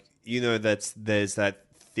 Like, you know, there's that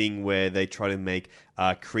thing where they try to make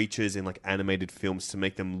creatures in, like, animated films to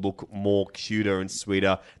make them look more cuter and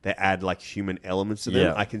sweeter. They add, like, human elements to them.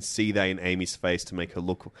 Yeah. I can see that in Amy's face to make her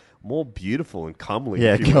look more beautiful and comely.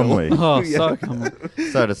 Yeah, if you will. comely. Oh, so comely.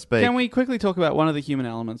 So to speak. Can we quickly talk about one of the human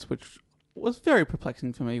elements, which was very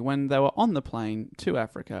perplexing for me when they were on the plane to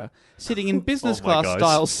Africa, sitting in business Oh my class gosh.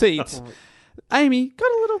 style seats. Amy got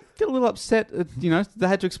a little upset. You know, they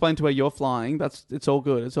had to explain to her, "You're flying. It's all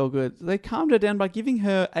good. It's all good." They calmed her down by giving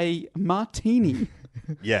her a martini.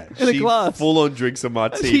 Yeah, In a she glass. full on drinks a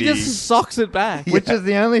martini. She just socks it back. Which is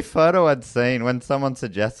the only photo I'd seen. When someone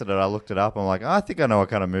suggested it, I looked it up. I'm like, I think I know what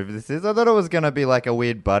kind of movie this is. I thought it was going to be like a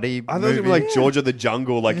weird buddy I thought movie. it was like George of the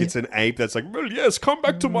Jungle, like it's an ape that's like, well, yes, come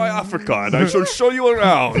back to my Africa and I shall show you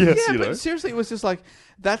around. Yes, Yeah, you know. but seriously, it was just like,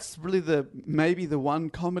 that's really maybe the one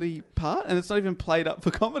comedy part, and it's not even played up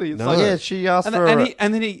for comedy. It's No. like, Yeah, she asked and, for and, a- he,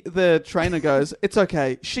 and then the trainer goes, "It's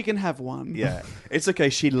okay, she can have one." Yeah, it's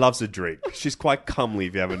okay. She loves a drink. She's quite comely,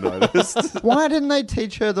 if you haven't noticed. Why didn't they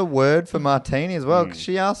teach her the word for martini as well? 'Cause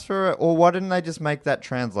she asked for it. Or why didn't they just make that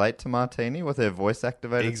translate to martini with her voice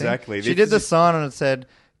activated thing? Exactly. She did the sign and it said,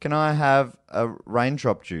 "Can I have a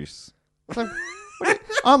raindrop juice?" It's like,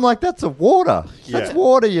 I'm like, that's a water. That's Yeah.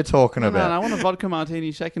 water you're talking No, about. I want a vodka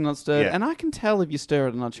martini, shaken not stirred, Yeah. and I can tell if you stir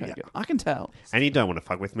it and not shake it. I can tell. And you don't want to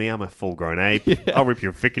fuck with me. I'm a full-grown ape. I'll rip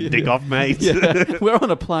your freaking dick off, mate. Yeah, we're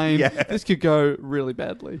on a plane. Yeah. This could go really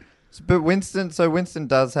badly. But Winston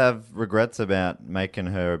does have regrets about making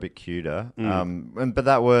her a bit cuter. But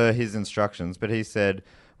that were his instructions. But he said,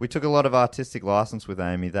 we took a lot of artistic license with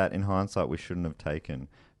Amy that, in hindsight, we shouldn't have taken.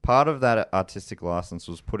 Part of that artistic license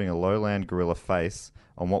was putting a lowland gorilla face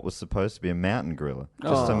on what was supposed to be a mountain gorilla,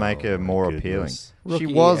 just to make her more appealing. Rookie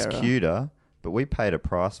She was era. cuter, but we paid a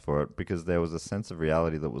price for it because there was a sense of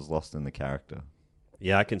reality that was lost in the character.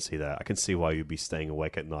 Yeah, I can see that. I can see why you'd be staying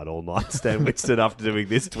awake at night all night, Stan Winston, after doing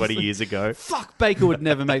this 20 years ago. Fuck, Baker would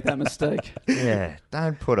never make that mistake. Yeah,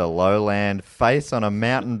 don't put a lowland face on a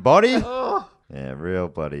mountain body. Yeah, real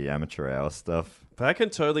bloody amateur hour stuff. But I can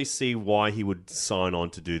totally see why he would sign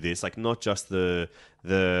on to do this. Like, not just the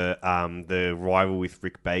rival with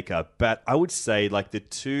Rick Baker, but I would say like the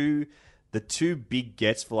two big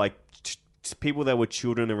gets for like people that were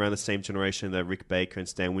children around the same generation that Rick Baker and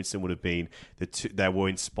Stan Winston would have been. The two that were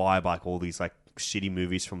inspired by like, all these like shitty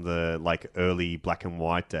movies from the like early black and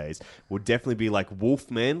white days would definitely be like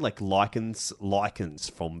Wolfman, like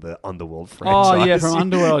Lycans from the Underworld franchise. Oh, yeah, from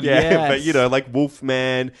Underworld, yes. But you know, like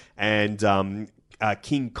Wolfman and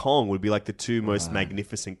King Kong would be like the two most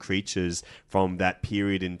magnificent creatures from that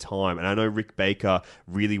period in time. And I know Rick Baker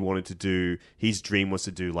really wanted to do, his dream was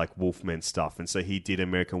to do like Wolfman stuff. And so he did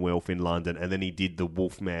American Werewolf in London, and then he did the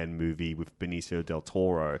Wolfman movie with Benicio del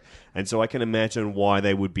Toro. And so I can imagine why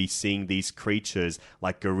they would be seeing these creatures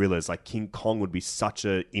like gorillas, like King Kong would be such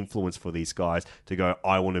an influence for these guys to go,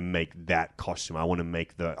 I want to make that costume. I want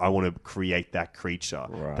to create that creature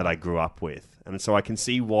that I grew up with. And so I can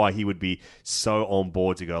see why he would be so on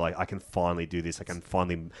board to go, like, I can finally do this. I can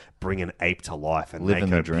finally bring an ape to life and Living make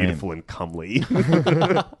the her dream. beautiful and comely.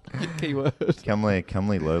 Keyword.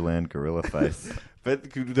 Comely lowland gorilla face.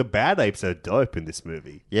 But the bad apes are dope in this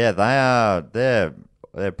movie. Yeah, they are.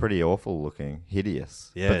 They're pretty awful looking,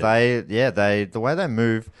 hideous. Yeah. But the way they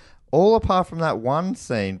move, all apart from that one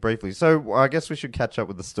scene briefly. So I guess we should catch up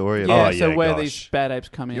with the story. Yeah, Oh, so yeah, where gosh. these bad apes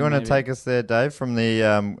come in. You want to maybe. take us there, Dave, from the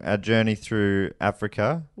our journey through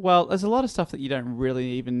Africa? Well, there's a lot of stuff that you don't really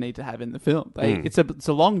even need to have in the film. It's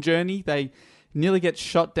a long journey. They nearly get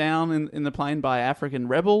shot down in the plane by African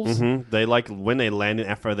rebels. They like, when they land in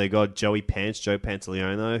Afro, they got Joe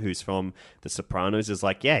Pantoliano, who's from The Sopranos, is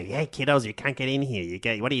like, yeah, kiddos, you can't get in here.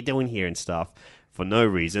 What are you doing here and stuff? for no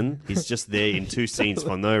reason. He's just there in 2 scenes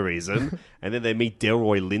for no reason. And then they meet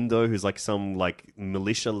Delroy Lindo, who's like some like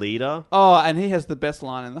militia leader. Oh, and he has the best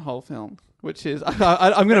line in the whole film, which is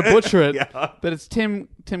I'm going to butcher it, Yeah. but it's Tim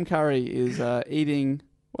Curry is eating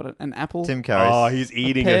an apple. Tim Curry. Oh, he's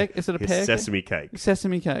eating pear? Is it a his pear? sesame cake.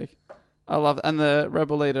 Sesame cake. I love it. And the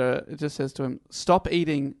rebel leader just says to him, "Stop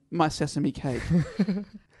eating my sesame cake."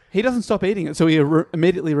 He doesn't stop eating it, so he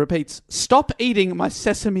immediately repeats, "Stop eating my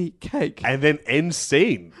sesame cake." And then end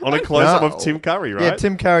scene on a close-up of Tim Curry, right? Yeah,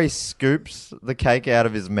 Tim Curry scoops the cake out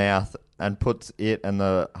of his mouth and puts it and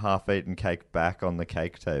the half-eaten cake back on the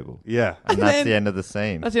cake table. Yeah. And that's the end of the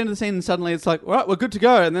scene. That's the end of the scene, and suddenly it's like, all right, we're good to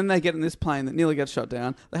go. And then they get in this plane that nearly gets shot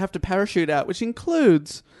down. They have to parachute out, which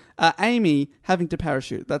includes Amy having to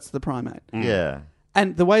parachute. That's the primate. Yeah.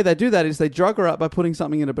 And the way they do that is they drug her up by putting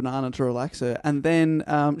something in a banana to relax her, and then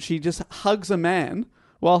she just hugs a man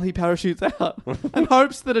while he parachutes out and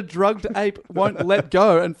hopes that a drugged ape won't let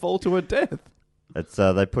go and fall to her death. It's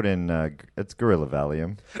they put in it's Gorilla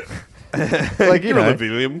Valium. Like Gorilla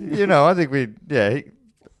Valium. You know, I think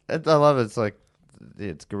I love it. It's like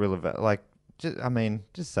it's Gorilla like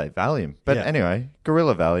just say Valium. But anyway,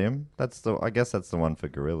 Gorilla Valium. I guess that's the one for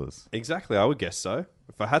gorillas. Exactly, I would guess so.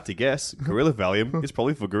 If I had to guess, Gorilla Valium is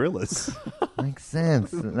probably for gorillas. Makes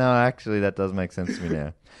sense. No, actually, that does make sense to me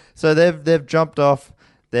now. So they've jumped off.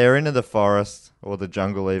 They're into the forest or the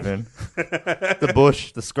jungle, even the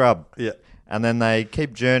bush, the scrub. Yeah, and then they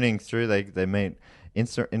keep journeying through. They meet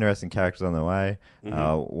interesting characters on the way.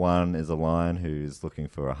 Mm-hmm. One is a lion who's looking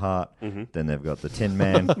for a heart. Mm-hmm. Then they've got the Tin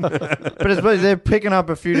Man. But they're picking up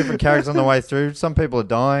a few different characters on the way through. Some people are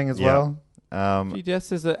dying as well. She just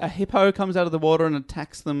says a hippo comes out of the water and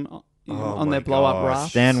attacks them on their blow-up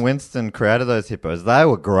raft. Dan Winston created those hippos. They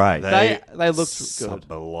were great. They looked good.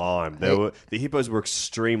 Sublime. The hippos were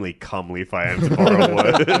extremely comely, if I am to borrow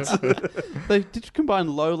words. They did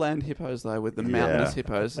combine lowland hippos, though, with the mountainous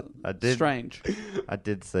hippos. I did. Strange. I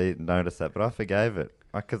did notice that, but I forgave it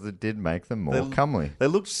because it did make them more comely. They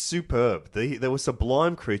looked superb. They were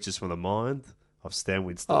sublime creatures from the mind of Stan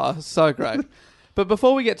Winston. Oh, so great. But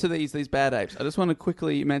before we get to these bad apes, I just want to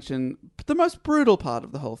quickly mention the most brutal part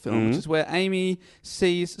of the whole film, which is where Amy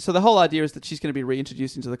sees... So the whole idea is that she's going to be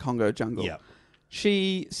reintroduced into the Congo jungle. Yeah.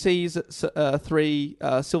 She sees 3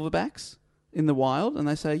 silverbacks in the wild, and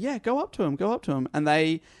they say, yeah, go up to him.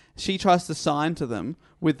 And she tries to sign to them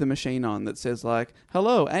with the machine on that says, like,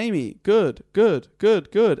 hello, Amy, good.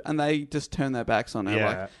 And they just turn their backs on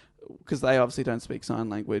her, because they obviously don't speak sign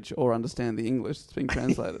language or understand the English that's being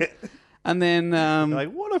translated. And then...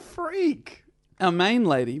 like, what a freak. Our main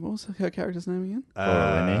lady, what was her character's name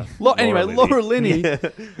again? Laura Linney.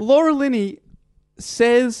 Laura Linney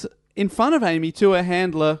says in front of Amy to her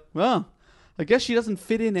handler, well, I guess she doesn't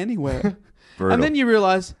fit in anywhere. And then you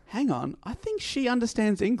realise, hang on, I think she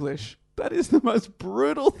understands English. That is the most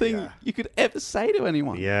brutal thing you could ever say to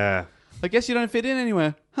anyone. Yeah. I guess you don't fit in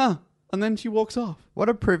anywhere. Huh. And then she walks off. What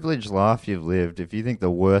a privileged life you've lived if you think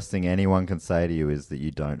the worst thing anyone can say to you is that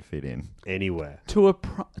you don't fit in. Anywhere.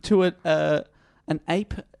 An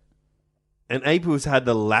ape. An ape who's had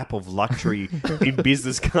the lap of luxury in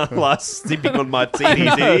business class, sipping on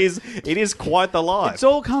martinis. It is quite the life. It's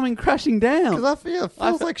all coming crashing down. Because it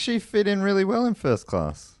feels like she fit in really well in first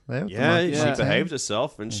class. She behaved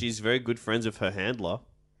herself, and she's very good friends with her handler,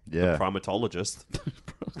 the primatologist.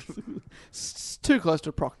 It's too close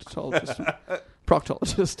to proctologist.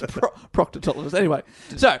 Proctologist. Anyway,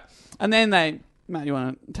 so, and then Matt, you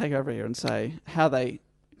want to take over here and say how they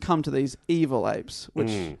come to these evil apes,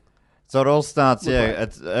 which... So it all starts,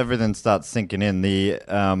 everything starts sinking in. The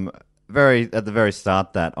at the very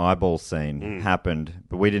start, that eyeball scene happened,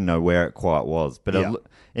 but we didn't know where it quite was. But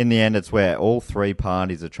in the end, it's where all 3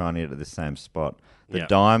 parties are trying to get to the same spot. The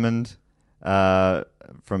diamond...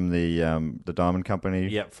 from the Diamond Company.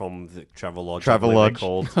 Yep, from the Travelodge. Travelodge.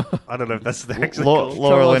 Called. I don't know if that's actually called.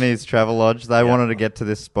 Laura Linney's Travelodge. They wanted to get to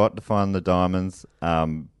this spot to find the diamonds.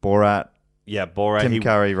 Borat. Yeah, Borat. Tim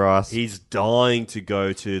Curry Rice. He's dying to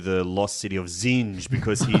go to the lost city of Zinj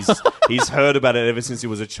because he's heard about it ever since he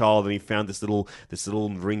was a child, and he found this little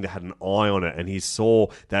ring that had an eye on it, and he saw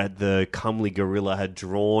that the comely gorilla had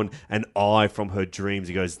drawn an eye from her dreams.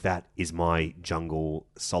 He goes, "That is my jungle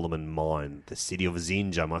Solomon mine, the city of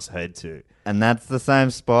Zinj I must head to." And that's the same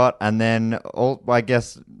spot. And then, I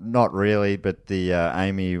guess, not really, but the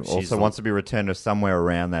Amy also wants to be returned to somewhere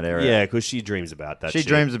around that area. Yeah, because she dreams about that. She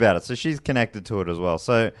dreams about it, so she's connected to it as well.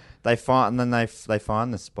 So they find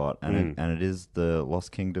the spot, and it is the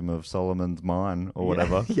Lost Kingdom of Solomon's Mine or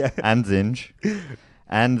whatever, and Zinj.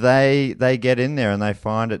 And they get in there, and they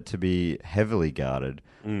find it to be heavily guarded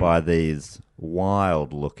by these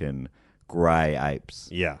wild-looking grey apes.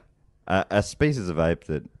 Yeah. A species of ape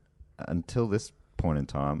that, until this point in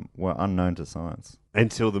time, were unknown to science.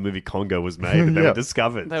 Until the movie Congo was made and they were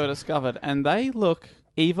discovered. They were discovered, and they look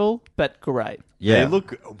evil but great. Yeah. They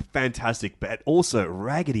look fantastic, but also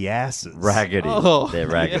raggedy asses. Raggedy. Oh, They're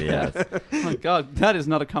raggedy ass. Oh my God, that is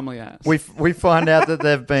not a comely ass. We find out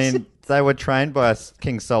that they were trained by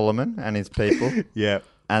King Solomon and his people. Yeah.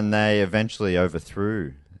 And they eventually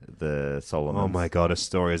overthrew the Solomons. Oh my God, a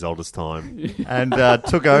story as old as time. And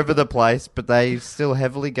took over the place, but they still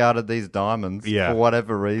heavily guarded these diamonds for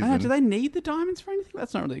whatever reason. I don't know, do they need the diamonds for anything?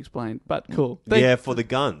 That's not really explained, but cool. For the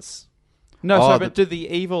guns. No, sorry, but do the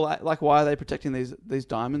evil, like, why are they protecting these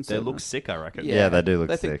diamonds? They look sick, I reckon. Yeah, they do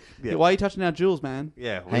look sick. Why are you touching our jewels, man?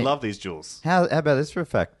 Yeah, we love these jewels. How about this for a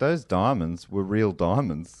fact? Those diamonds were real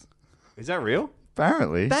diamonds. Is that real?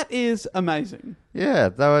 Apparently. That is amazing. Yeah,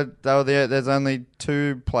 they were there. There's only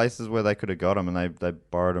 2 places where they could have got them, and they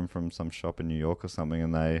borrowed them from some shop in New York or something,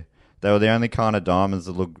 and they were the only kind of diamonds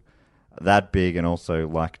that look that big and also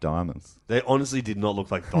like diamonds. They honestly did not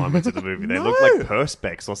look like diamonds in the movie. They looked like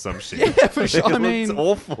perspex or some shit. Yeah, for sure. I mean, it's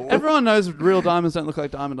awful. Everyone knows real diamonds don't look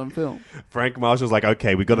like diamond on film. Frank Marshall's like,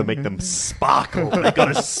 okay, we got to make them sparkle. They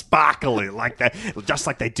got to sparkle it like that, just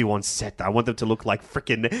like they do on set. I want them to look like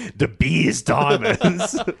freaking De Beers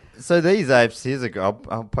diamonds. So these apes,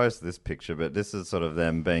 I'll post this picture, but this is sort of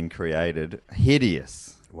them being created.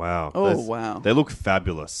 Hideous. Wow. Wow. They look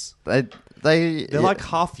fabulous. They're like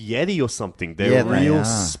half Yeti or something. They're real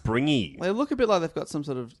springy. They look a bit like they've got some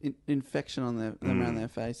sort of infection on around their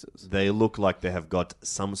faces. They look like they have got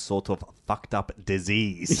some sort of fucked up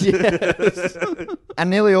disease. Yes. And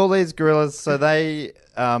nearly all these gorillas, so they,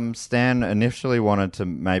 Stan initially wanted to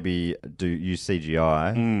maybe use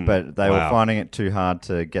CGI, but they were finding it too hard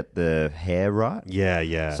to get the hair right.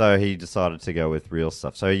 Yeah. So he decided to go with real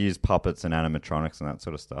stuff. So he used puppets and animatronics and that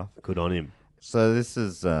sort of stuff. Good on him. So this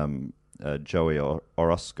is Joey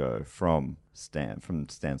Orozco from Stan's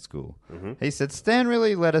school. Mm-hmm. He said, Stan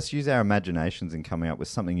really let us use our imaginations in coming up with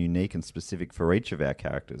something unique and specific for each of our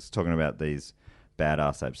characters, talking about these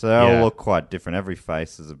badass apes. So they all look quite different. Every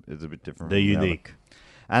face is a bit different. They're unique.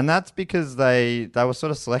 And that's because they were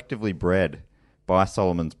sort of selectively bred by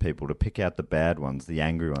Solomon's people to pick out the bad ones, the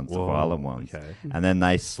angry ones, the violent ones. Okay. And then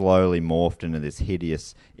they slowly morphed into this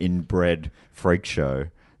hideous inbred freak show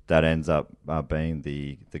that ends up being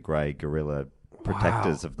the grey gorilla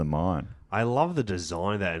protectors of the mine. I love the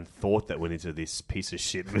design and thought that went into this piece of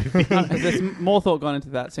shit movie. There's more thought gone into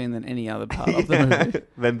that scene than any other part of the movie.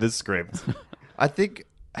 Than the script. I think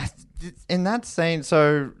in that scene,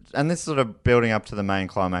 and this sort of building up to the main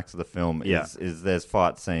climax of the film is there's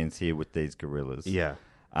fight scenes here with these gorillas. Yeah.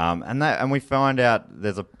 And we find out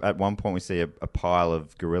at one point we see a pile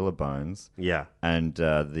of gorilla bones. Yeah. And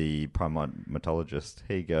the primatologist,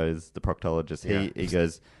 he goes,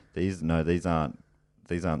 these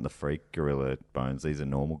aren't the freak gorilla bones. These are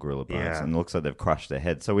normal gorilla bones. Yeah. And it looks like they've crushed their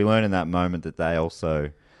head. So we learn in that moment that they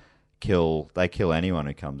also kill anyone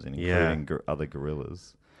who comes in, including other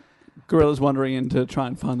gorillas. Gorillas wandering in to try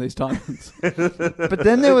and find these diamonds. But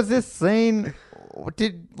then there was this scene. What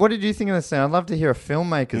did you think of the scene? I'd love to hear a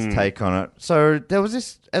filmmaker's take on it. So there was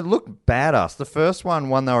this. It looked badass. The first one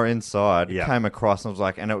they were inside, came across and was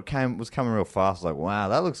like, and it was coming real fast. Like, wow,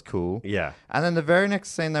 that looks cool. Yeah. And then the very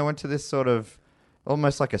next scene, they went to this sort of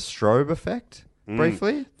almost like a strobe effect.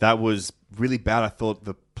 Briefly, that was really bad. I thought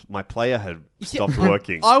my player had stopped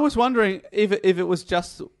working. I was wondering if it was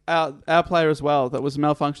just our player as well that was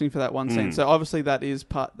malfunctioning for that one scene. So obviously that is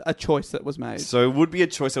a choice that was made. So it would be a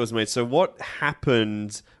choice that was made. So what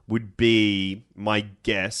happened would be, my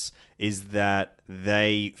guess, is that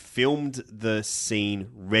they filmed the scene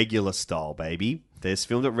regular style, baby. They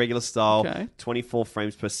filmed it regular style, 24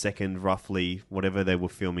 frames per second, roughly, whatever they were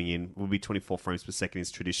filming in, would be 24 frames per second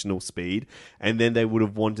is traditional speed. And then they would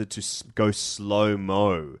have wanted to go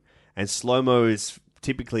slow-mo. And slow-mo is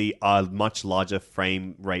typically a much larger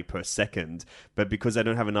frame rate per second, but because they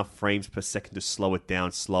don't have enough frames per second to slow it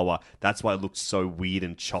down slower, that's why it looks so weird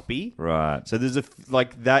and choppy. Right. So there's it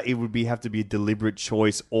would have to be a deliberate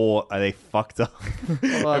choice, or are they fucked up?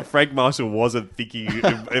 And Frank Marshall wasn't thinking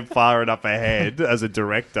far enough ahead as a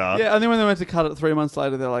director. Yeah, and then when they went to cut it 3 months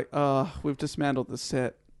later, they're like, oh, we've dismantled the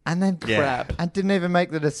set. And then crap. And didn't even make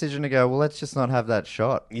the decision to go, well, let's just not have that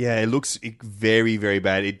shot. Yeah, it looks very, very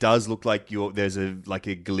bad. It does look like there's a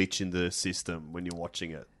glitch in the system when you're watching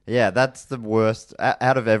it. Yeah, that's the worst.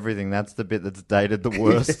 Out of everything, that's the bit that's dated the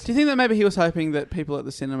worst. Do you think that maybe he was hoping that people at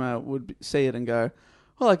the cinema would see it and go,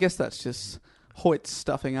 well, I guess that's just Hoyt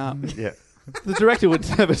stuffing up? Yeah. The director would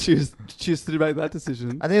never choose to make that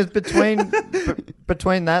decision. I think it's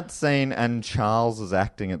between that scene and Charles's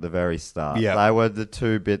acting at the very start. Yeah. They were the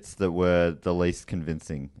two bits that were the least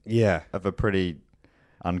convincing Yeah. of a pretty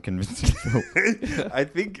unconvincing film. I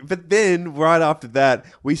think, but then right after that,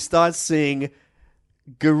 we start seeing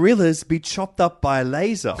gorillas be chopped up by a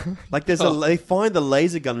laser. Like they find the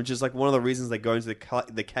laser gun, which is like one of the reasons they go into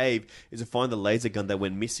the cave is to find the laser gun that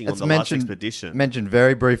went missing on the last expedition. Mentioned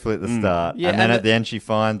very briefly at the start, Yeah, and then and at the end she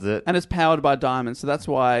finds it. And it's powered by diamonds, so that's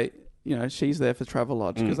why she's there for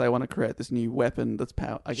Travelodge because they want to create this new weapon that's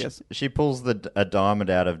powered. I guess She pulls a diamond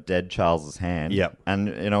out of dead Charles's hand. Yep. And,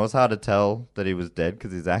 it was hard to tell that he was dead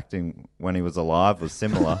because his acting when he was alive was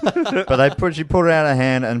similar. But she pulled it out of her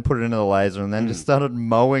hand and put it into the laser and then just started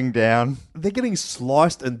mowing down. They're getting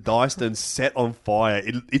sliced and diced and set on fire.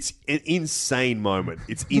 It's an insane moment.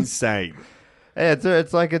 It's insane. Yeah,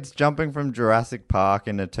 it's like it's jumping from Jurassic Park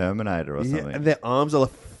into Terminator or something. And their arms are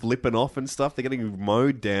flipping off and stuff. They're getting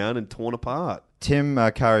mowed down and torn apart. Tim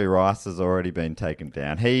Curry Rice has already been taken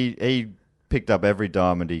down. He picked up every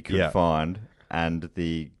diamond he could find and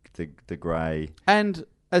the grey. and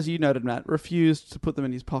as you noted, Matt refused to put them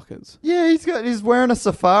in his pockets. Yeah, he's wearing a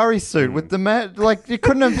safari suit with the like you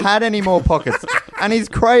couldn't have had any more pockets, and he's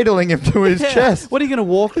cradling him to his chest. What are you going to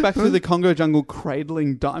walk back through the Congo jungle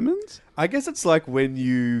cradling diamonds? I guess it's like when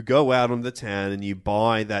you go out on the town and you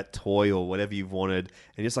buy that toy or whatever you've wanted,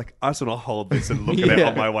 and you're just like, I just want to hold this and look at it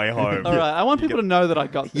on my way home. All right, I want people to know that I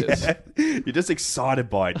got this. Yeah. You're just excited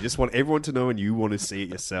by it. You just want everyone to know and you want to see it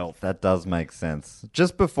yourself. That does make sense.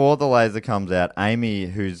 Just before the laser comes out, Amy,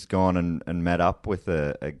 who's gone and met up with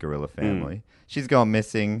a gorilla family, she's gone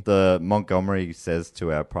missing. The Montgomery says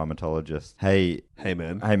to our primatologist, Hey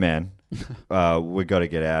man, we got to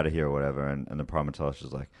get out of here or whatever. And the primatologist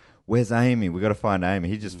is like, where's Amy? We got to find Amy.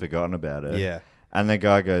 He's just forgotten about her. Yeah. And the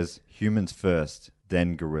guy goes, humans first,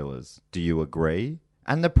 then gorillas. Do you agree?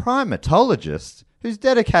 And the primatologist, who's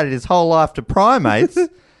dedicated his whole life to primates,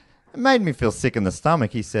 it made me feel sick in the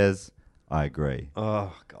stomach. He says, I agree.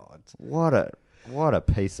 Oh, God. What a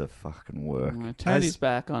piece of fucking work. Turned his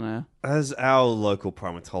back on her. As our local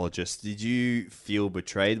primatologist, did you feel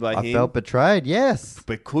betrayed by him? I felt betrayed, yes.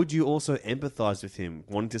 But could you also empathize with him,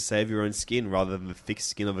 wanting to save your own skin rather than the thick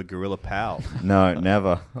skin of a gorilla pal? No,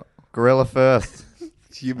 never. Gorilla first.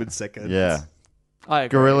 Human second. Yeah. I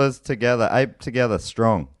agree. Gorillas together, ape together,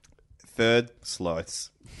 strong. Third, sloths.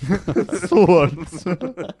 Sloths. So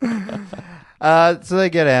they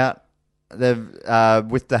get out. They've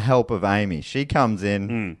with the help of Amy. She comes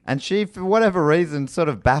in and she, for whatever reason, sort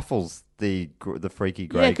of baffles the freaky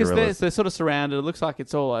grey gorillas. Yeah, because they're sort of surrounded. It looks like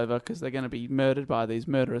it's all over because they're going to be murdered by these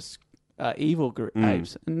murderous, evil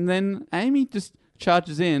apes. And then Amy just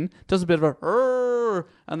charges in, does a bit of a "Rrrr,"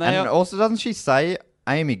 and also doesn't she say,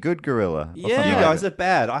 Amy, good gorilla? Or Yeah. something You like guys that? are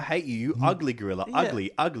bad. I hate you. You ugly gorilla. Yeah.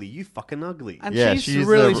 Ugly. You fucking ugly. And Yeah, she's she's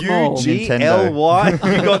really the small. G-L-Y. You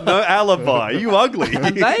got no alibi. You ugly.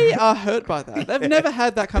 And they are hurt by that. They've never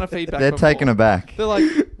had that kind of feedback They're before. taken aback. They're like,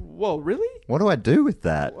 whoa, really? What do I do with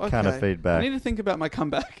that kind of Okay. feedback? I need to think about my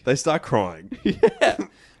comeback. They start crying. Yeah.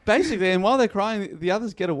 Basically, and while they're crying, the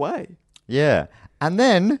others get away. Yeah. And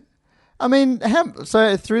then, I mean,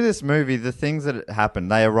 so through this movie, the things that happen,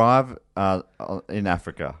 they arrive in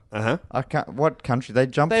Africa. Uh-huh. What country? They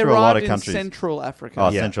jump They through a lot arrived of in countries. Central Africa. Oh,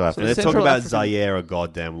 Yeah. Central Africa. And they're Central talking about African- Zaire a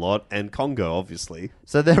goddamn lot and Congo, obviously.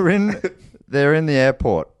 So they're in the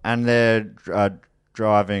airport and they're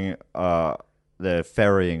driving, they're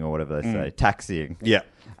ferrying or whatever they say, taxiing. Yeah.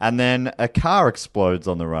 And then a car explodes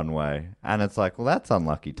on the runway. And it's like, well, that's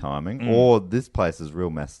unlucky timing. Or this place is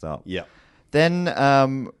real messed up. Yeah. Then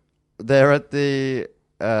they're at the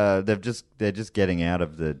they're just getting out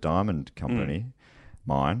of the diamond company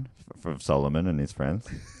mine for Solomon and his friends,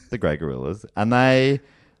 the Grey Gorillas, and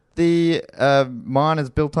the mine is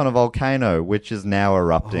built on a volcano which is now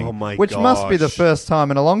erupting. Oh my which must be the gosh. first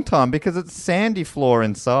time in a long time because it's sandy floor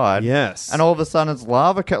inside. Yes. and all of a sudden it's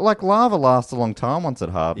lava. Like lava lasts a long time once it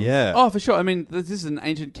hardens. Yeah. Oh, for sure. I mean, this is an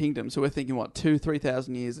ancient kingdom, so we're thinking,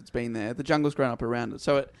 3,000 years it's been there. The jungle's grown up around it.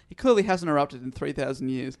 So it clearly hasn't erupted in 3,000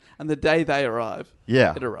 years. And the day they arrive,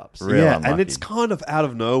 Yeah. it erupts. Real yeah, unlucky. and it's kind of out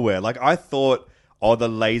of nowhere. Like, I thought, the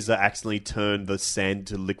laser accidentally turned the sand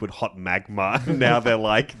to liquid hot magma. And now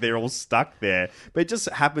they're all stuck there. But it just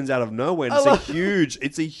happens out of nowhere. And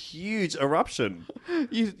it's a huge eruption.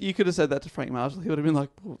 You could have said that to Frank Marshall. He would have been like,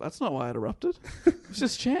 well, that's not why it erupted. It's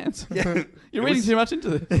just chance. You're reading too much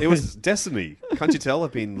into this. It was destiny. Can't you tell?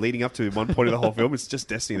 I've been leading up to one point of the whole film. It's just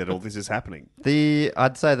destiny that all this is happening.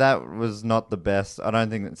 I'd say that was not the best. I don't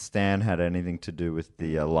think that Stan had anything to do with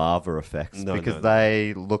the lava effects because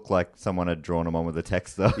they look like someone had drawn them on with a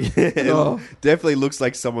texter. Definitely looks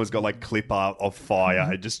like someone's got like clip art of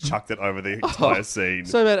fire and just chucked it over the entire scene.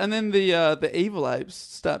 So bad. And then the evil apes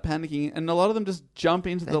start panicking, and a lot of them just jump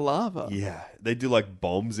into the lava. Yeah, they do like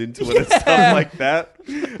bombs into it and stuff like that.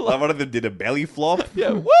 Like one of them did a belly flop.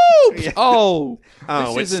 Yeah, whoop! Yeah. Oh,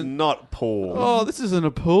 it's not pool. Oh, this isn't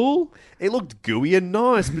a pool. It looked gooey and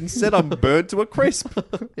nice, but instead I'm burnt to a crisp.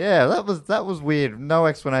 Yeah, that was weird. No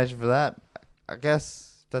explanation for that. I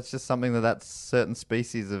guess that's just something that certain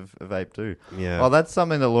species of ape do. Yeah. Well, that's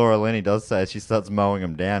something that Laura Linney does say. She starts mowing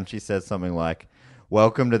them down. She says something like,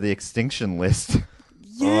 "Welcome to the extinction list."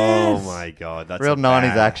 Yes. Oh my god, that's real a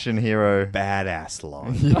 90s action hero. Badass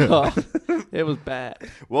line. Oh, it was bad.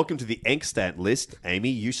 Welcome to the Enkstand list, Amy.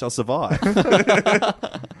 You shall survive.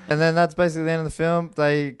 And then that's basically the end of the film.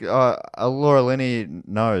 Laura Linney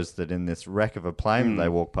knows that in this wreck of a plane they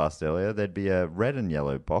walked past earlier, there'd be a red and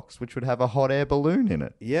yellow box which would have a hot air balloon in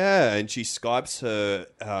it. Yeah, and she Skypes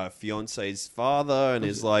her fiance's father and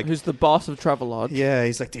is like... Who's the boss of Travelodge. Yeah,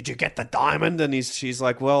 he's like, did you get the diamond? And she's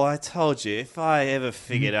like, well, I told you, if I ever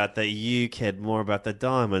figured out that you cared more about the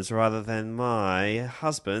diamonds rather than my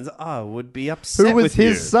husband, I would be upset Who was with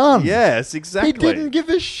his you. son? Yes, exactly. He didn't give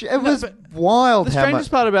a shit. It was wild. The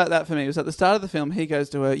strangest part about that for me was at the start of the film, he goes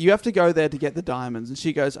to her, you have to go there to get the diamonds. And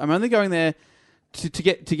she goes, I'm only going there to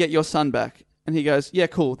get your son back. And he goes, yeah,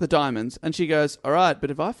 cool, the diamonds. And she goes, all right, but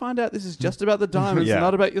if I find out this is just about the diamonds and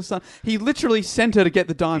not about your son. He literally sent her to get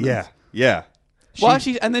the diamonds. Yeah.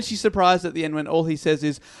 And then she's surprised at the end when all he says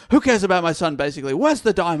is, who cares about my son, basically? Where's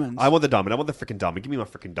the diamonds? I want the diamond. I want the freaking diamond. Give me my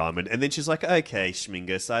freaking diamond. And then she's like, okay,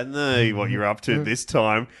 Schmingus, I know what you're up to this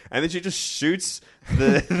time. And then she just shoots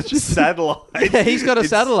the satellite. Yeah, he's got a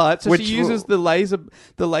satellite, so she uses the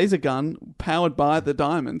laser gun powered by the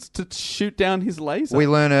diamonds to shoot down his laser. We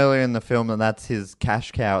learn earlier in the film that that's his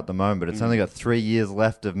cash cow at the moment, but it's only got 3 years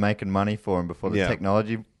left of making money for him before the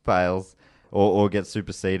technology fails. Or gets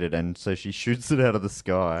superseded, and so she shoots it out of the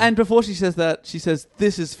sky. And before she says that, she says,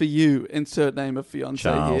 "This is for you." Insert name of fiance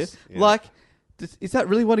Charles. here. Yeah. Like, is that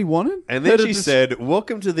really what he wanted? And then she said,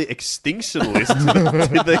 "Welcome to the extinction list." to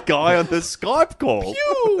the guy on the Skype call.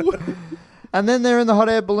 Pew! And then they're in the hot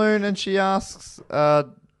air balloon, and she asks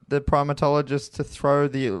the primatologist to throw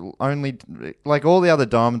the only, like all the other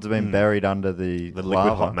diamonds have been buried under the liquid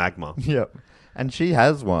lava. hot magma. Yep. And she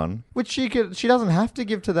has one, which she doesn't have to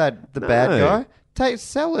give to the bad guy.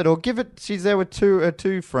 Sell it or give it. She's there with her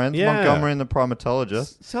two friends, Montgomery and the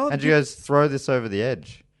primatologist. Sell it. And she goes, throw this over the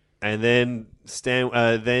edge. And then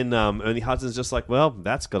Ernie Hudson's just like, well,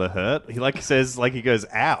 that's gotta hurt. He says, he goes,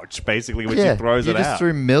 ouch, basically, when she throws it out. You just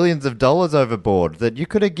threw millions of dollars overboard that you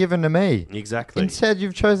could have given to me. Exactly. Instead,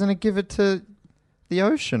 you've chosen to give it to the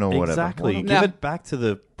ocean or whatever. Exactly. Give it back to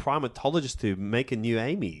the primatologist to make a new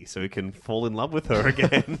Amy so he can fall in love with her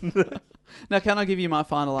again. Now, can I give you my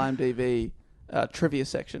final IMDb trivia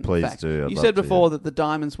section? Please fact? do. You said before that the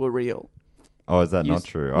diamonds were real. Oh, is that not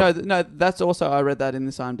true? No, that's also, I read that in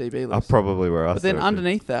this IMDb list. Probably where I But then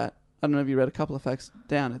underneath that, I don't know if you read a couple of facts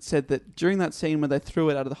down, it said that during that scene when they threw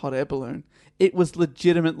it out of the hot air balloon, it was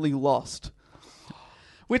legitimately lost.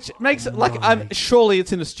 Which makes it surely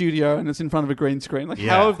it's in a studio and it's in front of a green screen.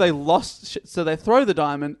 How have they lost? So they throw the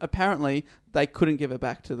diamond. Apparently, they couldn't give it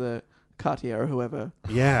back to the Cartier or whoever.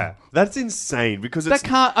 Yeah, that's insane because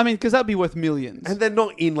because that'd be worth millions. And they're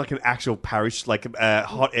not in an actual parish,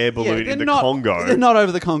 hot air balloon in the Congo. They're not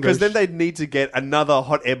over the Congo because then they'd need to get another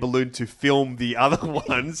hot air balloon to film the other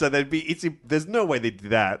one. So there's no way they'd do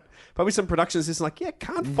that. Probably some production assistant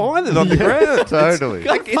can't find it on the ground. Totally.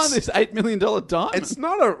 Can't find this $8 million diamond. It's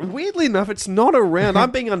not weirdly enough, it's not around.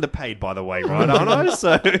 I'm being underpaid, by the way, right, aren't I?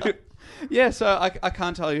 So I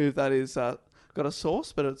can't tell you if that is got a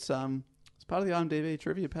source, but it's part of the IMDb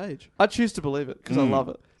trivia page. I choose to believe it because I love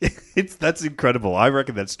it. That's incredible. I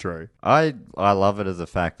reckon that's true. I love it as a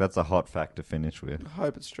fact. That's a hot fact to finish with. I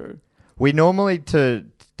hope it's true. We normally,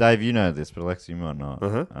 Dave, you know this, but Alexa, you might not.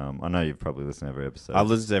 I know you've probably listened to every episode. I've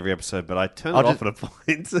listened to every episode, but I turn it off at a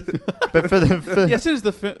point. But as soon as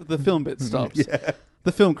the film bit stops,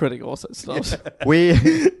 the film critic also stops. We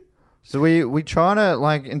try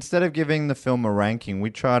to, instead of giving the film a ranking,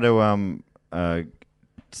 we try to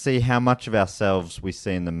see how much of ourselves we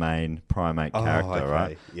see in the main primate character,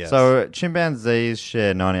 right? Yes. So chimpanzees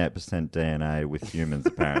share 98% DNA with humans,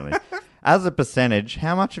 apparently. As a percentage,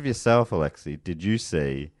 how much of yourself, Alexi, did you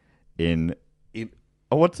see in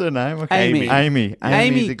Oh, what's her name? Okay. Amy. Amy.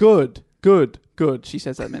 Amy, the- good. She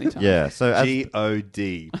says that many times. Yeah. So as,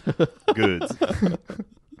 G-O-D. Good.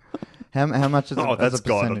 how much is it? Oh, as that's a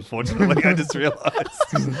gone, percentage? unfortunately. I just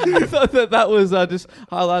realised. I thought that was just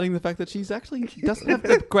highlighting the fact that she's actually doesn't have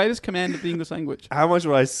the greatest command of the English language. How much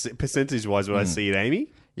would I see, percentage-wise, would I see it,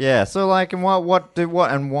 Amy? Yeah. So like, and what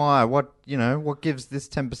and why? What what gives this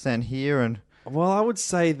 10% here and. Well, I would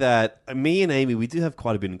say that me and Amy, we do have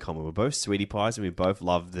quite a bit in common. We're both sweetie pies and we both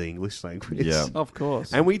love the English language. Yeah. Of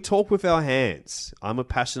course. And we talk with our hands. I'm a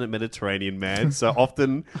passionate Mediterranean man, so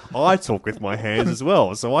often I talk with my hands as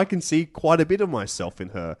well. So I can see quite a bit of myself in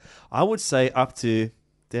her. I would say up to,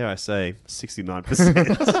 dare I say,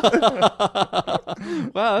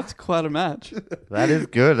 69%. Wow, that's quite a match. That is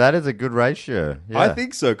good. That is a good ratio. Yeah. I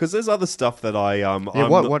think so, because there's other stuff that I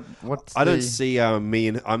what's I don't the- see I'm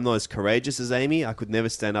not as courageous as Amy. I could never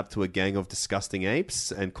stand up to a gang of disgusting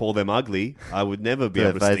apes and call them ugly. I would never be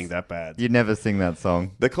able to face. sing that bad. You'd never sing that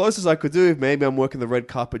song. The closest I could do, maybe I'm working the red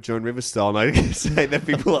carpet Joan Rivers style, and I can say that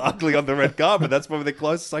people are ugly on the red carpet. That's probably the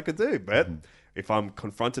closest I could do. But if I'm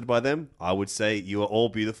confronted by them, I would say, you are all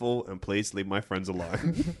beautiful, and please leave my friends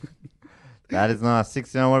alone. That is nice.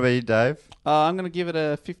 69. What about you, Dave? I'm going to give it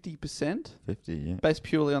a 50%, 50. Yeah. based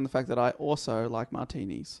purely on the fact that I also like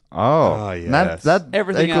martinis. Oh, yes. That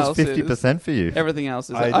Everything equals else 50% for you. Everything else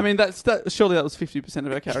is. I- I mean, surely that was 50%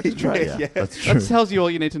 of our character trait. Yeah. That's true. That tells you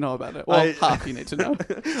all you need to know about it. Well, I- half you need to know.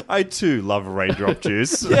 I too love raindrop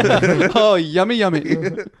juice. Oh, yummy, yummy.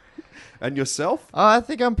 And yourself? Oh, I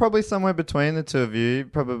think I'm probably somewhere between the two of you.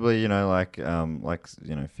 Probably,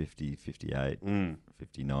 50, 58,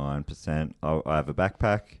 59%. I have a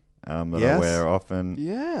backpack that I Yes. wear often.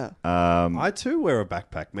 Yeah. I too wear a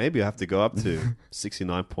backpack. Maybe I have to go up to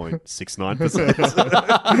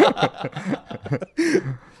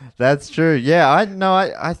 69.69%. That's true. Yeah,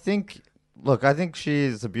 I think. Look, I think she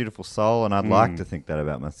is a beautiful soul, and I'd like to think that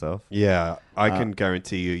about myself. Yeah, I can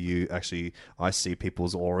guarantee you actually, I see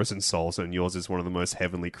people's auras and souls, and yours is one of the most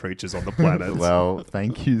heavenly creatures on the planet. Well,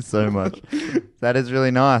 thank you so much. That is really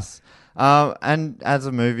nice. And as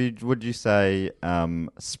a movie, would you say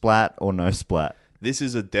splat or no splat? This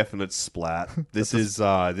is a definite splat. This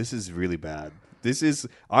is really bad.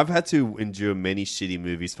 I've had to endure many shitty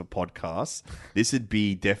movies for podcasts. This would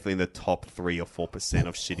be definitely in the top 3 or 4%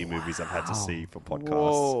 of shitty movies I've had to see for podcasts.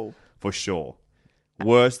 Whoa. For sure.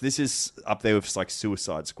 Worst, this is up there with like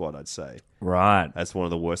Suicide Squad, I'd say. Right. That's one of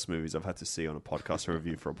the worst movies I've had to see on a podcast or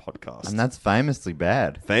review for a podcast. And that's famously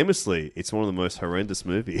bad. Famously, it's one of the most horrendous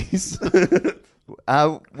movies.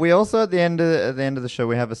 We also at the end of the show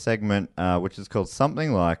we have a segment which is called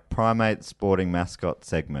something like Primate Sporting Mascot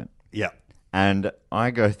Segment. Yeah. And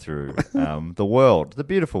I go through the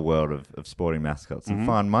beautiful world of sporting mascots and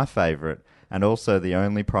find my favourite and also the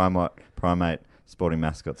only primate sporting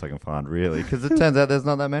mascots I can find, really, because it turns out there's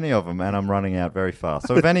not that many of them and I'm running out very fast.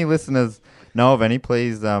 So if any listeners know of any,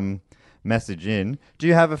 please message in. Do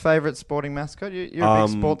you have a favourite sporting mascot? You're a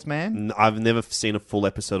big sports man? I've never seen a full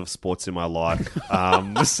episode of sports in my life,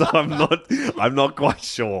 so I'm not quite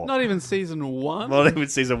sure. Not even season 1? Not even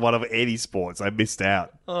season 1 of any sports. I missed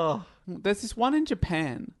out. Oh, there's this one in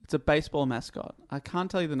Japan. It's a baseball mascot. I can't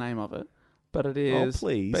tell you the name of it, but it is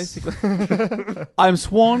please. basically. I'm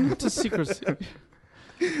sworn to secrecy.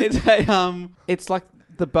 It's like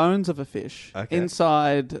the bones of a fish. Okay.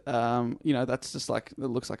 Inside, that's just like it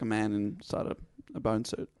looks like a man inside a bone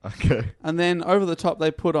suit. Okay. And then over the top,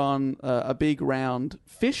 they put on a big round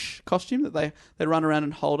fish costume that they run around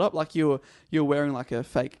and hold up like you're wearing like a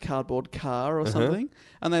fake cardboard car or something.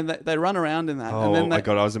 And then they run around in that. Oh and then my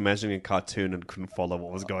God, I was imagining a cartoon and couldn't follow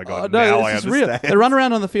what was going on. No, Now this I is understand. real. They run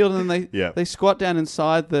around on the field and then Yeah. they squat down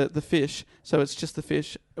inside the fish, so it's just the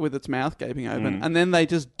fish with its mouth gaping open, and then they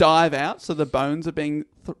just dive out, so the bones are being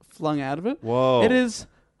flung out of it. Whoa. It is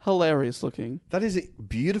hilarious looking. That is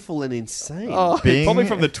beautiful and insane. Oh. Bing. Probably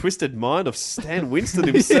from the twisted mind of Stan Winston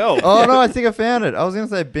himself. Oh, no, I think I found it. I was going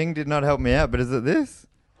to say Bing did not help me out, but is it this?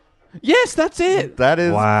 Yes, that's it. That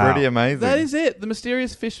is Wow. pretty amazing. That is it. The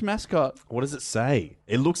mysterious fish mascot. What does it say?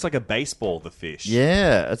 It looks like a baseball, the fish.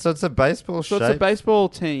 Yeah, so it's a baseball So shape. it's a baseball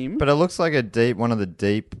team. But it looks like one of the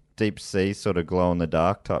deep sea sort of glow in the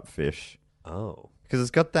dark type fish. Oh. Because it's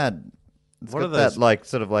got that. What are got those- that like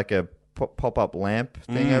sort of like a pop up lamp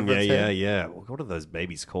thing over its head. Yeah. What are those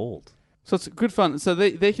babies called? So it's good fun. So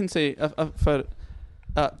they can see a photo.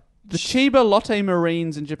 The Chiba Lotte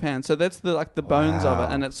Marines in Japan. So that's the bones of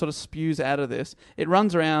it, and it sort of spews out of this. It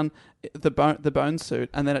runs around. the bone suit,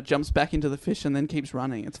 and then it jumps back into the fish and then keeps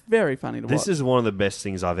running. It's very funny to watch. This is one of the best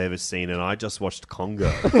things I've ever seen, and I just watched Congo.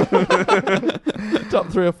 Top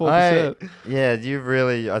 3 or 4%.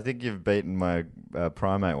 Yeah, I think you've beaten my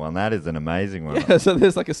primate one. That is an amazing one. Yeah, so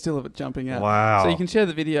there's like a still of it jumping out. Wow. So you can share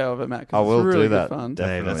the video of it, Matt, I because will it's really do that. good fun.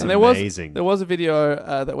 Dave, that's And amazing. there was a video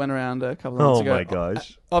that went around a couple of months ago. Oh my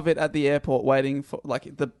gosh. Of it at the airport waiting for,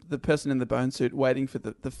 like, the person in the bone suit waiting for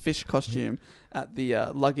the fish costume at the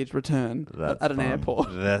luggage return That's at an fun. airport.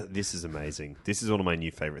 This is amazing. This is one of my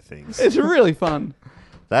new favorite things. It's really fun.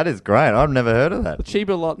 That is great. I've never heard of The that.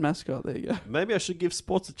 Chiba Lot mascot. There you go. Maybe I should give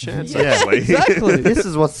sports a chance, Yeah, actually. exactly. This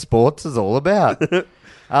is what sports is all about.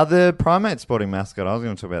 The primate sporting mascot I was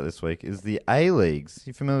going to talk about this week is the A-Leagues.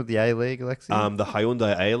 You familiar with the A-League, Alexi? The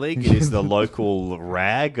Hyundai A-League is the local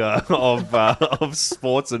rag of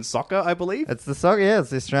sports and soccer, I believe. It's the soccer,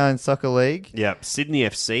 it's the Australian Soccer League. Yeah, Sydney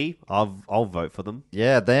FC. I'll vote for them.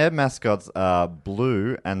 Yeah, their mascots are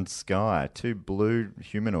Blue and Sky, two blue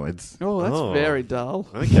humanoids. Oh, that's very dull.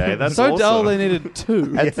 Okay, that's so awesome. dull they needed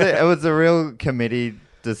 2. It was a real committee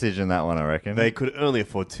decision, that one, I reckon. They could only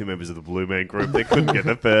afford 2 members of the Blue Man Group. They couldn't get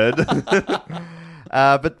the third.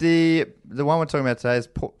 But the one we're talking about today is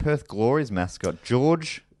Perth Glory's mascot,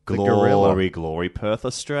 George the Gorilla. Glory, Perth,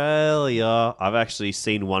 Australia. I've actually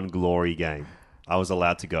seen one Glory game. I was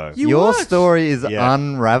allowed to go. Your story is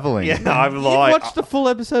unraveling. Yeah, I'm You like... watched the full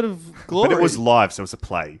episode of Glory. But it was live, so it was a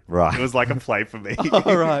play. Right. It was like a play for me.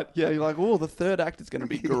 Oh, right. Yeah, you're like, oh, the third act is going to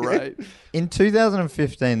be great. In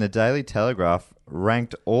 2015, the Daily Telegraph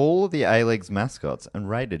ranked all of the A-League's mascots and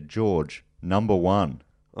rated George number 1,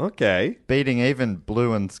 Okay. beating even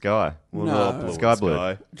Blue and Sky. Well, No. not Blue Sky and Blue.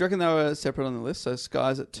 Sky. Do you reckon they were separate on the list? So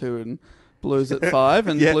Sky's at 2 and Blue's at 5,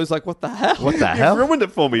 and Yeah. Blue's like, what the hell? What the You've hell? ruined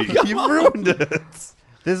it for me. You've ruined it.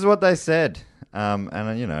 This is what they said.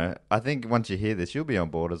 I think once you hear this, you'll be on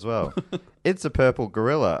board as well. It's a purple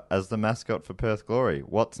gorilla as the mascot for Perth Glory.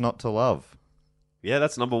 What's not to love? Yeah,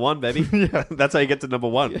 that's number 1, baby. That's how you get to number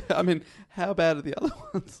 1. Yeah, I mean, how bad are the other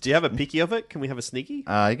ones? Do you have a picky of it? Can we have a sneaky? You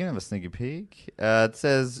can have a sneaky peek. It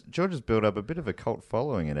says, George has built up a bit of a cult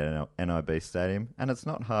following at NIB Stadium, and it's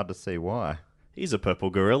not hard to see why. He's a purple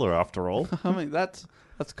gorilla, after all. I mean, that's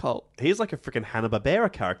cult. He's like a freaking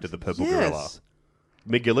Hanna-Barbera character, the purple Yes.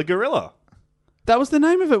 gorilla. Magilla Gorilla. That was the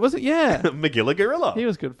name of it, was it? Yeah. Magilla Gorilla. He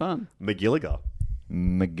was good fun. Magilliga.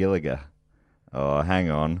 McGilliga. Oh, hang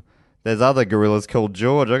on. There's other gorillas called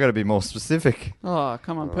George. I got to be more specific. Oh,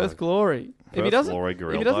 come on, Perth Glory. If he Perth doesn't, Glory if he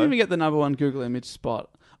Gorilla. doesn't even get the number 1 Google image spot,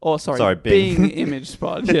 or Sorry, Bing. Bing. image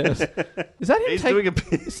spot, yes. Is that him He's doing a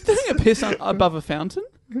piss. He's doing a piss above a fountain?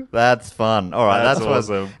 That's fun. All right, That's that's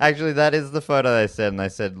awesome. What, actually, that is the photo they said, and they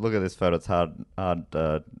said, look at this photo. It's hard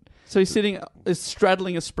So he's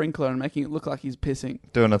straddling a sprinkler and making it look like he's pissing.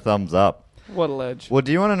 doing a thumbs up. What a ledge. Well,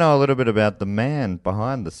 do you want to know a little bit about the man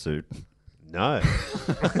behind the suit? No.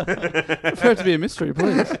 Prefer it to be a mystery,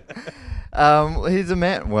 please. He's a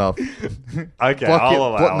man. Well, Okay, I'll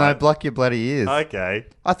allow it. block your bloody ears. Okay.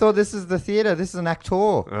 I thought this is the theatre. This is an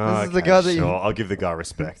actor. This is the Okay, guy that sure. I'll give the guy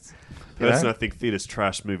respect. You know? Personally, I think theatre's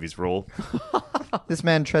trash, movies rule. This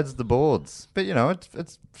man treads the boards. But,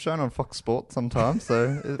 it's shown on Fox Sports sometimes.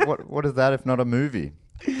 So what is that if not a movie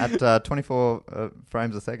at 24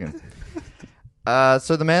 frames a second?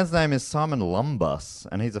 So the man's name is Simon Lumbus,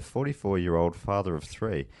 and he's a 44-year-old father of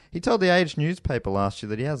 3. He told the Age newspaper last year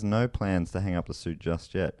that he has no plans to hang up the suit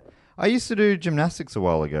just yet. I used to do gymnastics a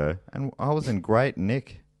while ago, and I was in great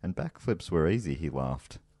nick, and backflips were easy, he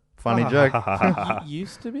laughed. Funny joke. He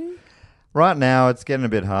used to be? Right now, it's getting a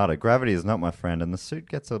bit harder. Gravity is not my friend, and the suit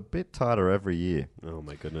gets a bit tighter every year. Oh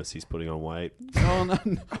my goodness, he's putting on weight. Oh, no.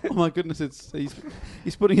 Oh my goodness,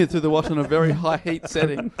 he's putting it through the wash on a very high heat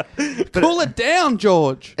setting. Cool it down,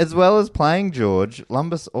 George! As well as playing George,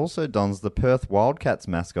 Lumbus also dons the Perth Wildcats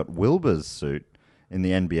mascot Wilbur's suit in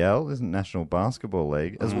the NBL, isn't National Basketball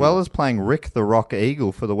League, as well as playing Rick the Rock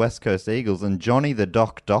Eagle for the West Coast Eagles and Johnny the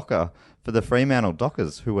Doc Docker for the Fremantle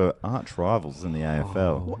Dockers, who were arch rivals in the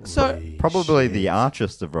AFL. So, Probably the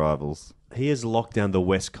archest of rivals. He has locked down the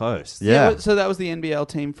West Coast. Yeah. so that was the NBL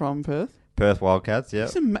team from Perth? Perth Wildcats, yeah.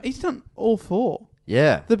 He's done all 4.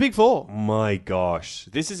 Yeah. The big 4. My gosh.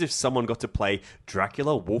 This is if someone got to play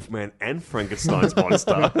Dracula, Wolfman, and Frankenstein's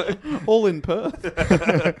monster. All in Perth.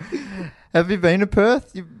 Have you been to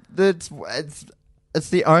Perth? It's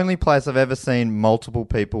the only place I've ever seen multiple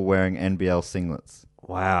people wearing NBL singlets.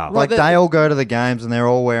 Wow. Like, they all go to the games and they're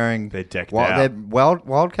all wearing... They're decked out.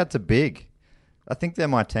 Wildcats are big. I think they're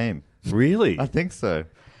my team. Really? I think so.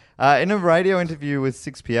 In a radio interview with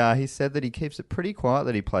 6PR, he said that he keeps it pretty quiet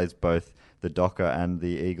that he plays both the Docker and the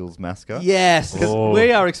Eagles mascot. Yes, Oh.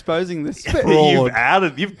 we are exposing this You've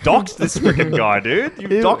fraud. you've doxed this freaking guy, dude.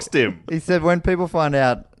 You've doxed him. He said when people find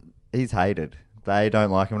out he's hated, they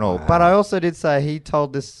don't like him at all. But I also did say he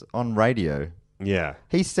told this on radio. Yeah.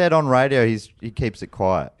 He said on radio he keeps it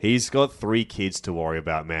quiet. He's got 3 kids to worry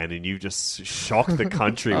about, man, and you've just shocked the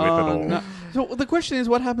country with it all. No. So the question is,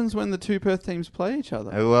 what happens when the two Perth teams play each other?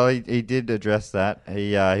 Well, he did address that.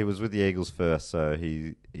 He was with the Eagles first, so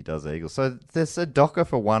he does the Eagles. So there's a Docker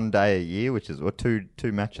for 1 day a year, or two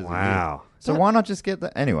matches a year. Wow. So why not just get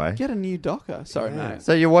that anyway? Get a new Docker. Sorry, mate.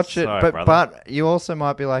 So you watch it, Sorry, but you also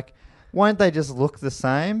might be like, won't they just look the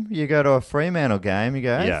same? You go to a Fremantle game, you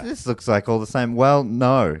go, hey, Yeah. this looks like all the same. Well,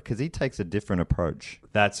 no, because he takes a different approach.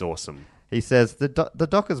 That's awesome. He says the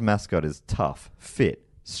Dockers mascot is tough, fit,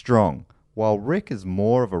 strong, while Rick is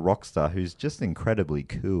more of a rock star who's just incredibly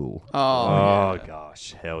cool. Oh,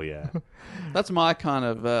 gosh. Hell yeah. That's my kind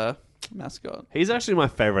of mascot. He's actually my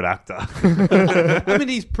favorite actor. I mean,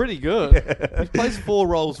 he's pretty good. He plays 4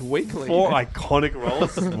 roles weekly. 4 iconic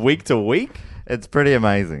roles week to week. It's pretty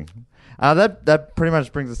amazing. That pretty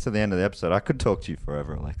much brings us to the end of the episode. I could talk to you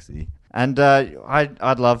forever, Alexi. And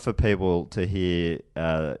I'd love for people to hear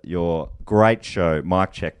your great show,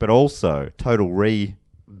 Mic Check, but also Total Reboot.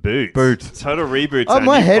 Total Reboot. Oh,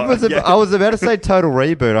 my head was... Yeah. I was about to say Total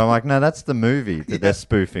Reboot. I'm like, no, that's the movie that they're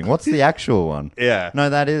spoofing. What's the actual one? Yeah. No,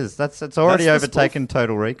 it's already That's the overtaken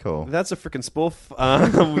Total Recall. That's a freaking spoof.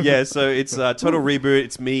 Yeah, so it's Total Reboot.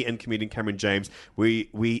 It's me and comedian Cameron James.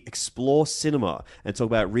 We explore cinema and talk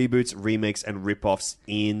about reboots, remakes, and rip-offs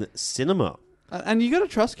in cinema. And you got to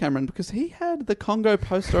trust Cameron because he had the Congo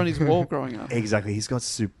poster on his wall growing up. Exactly. He's got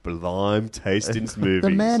sublime taste in his movies. The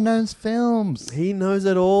man knows films. He knows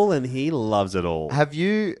it all and he loves it all. Have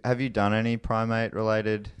you done any primate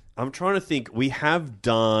related? I'm trying to think. We have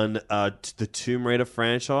done the Tomb Raider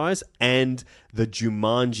franchise and the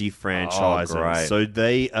Jumanji franchise. great. So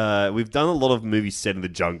we've done a lot of movies set in the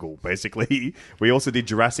jungle. Basically, we also did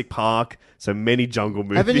Jurassic Park. So many jungle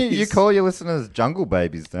movies. Haven't you call your listeners jungle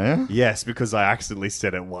babies, don't you? Yes, because I accidentally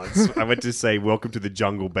said it once. I went to say "Welcome to the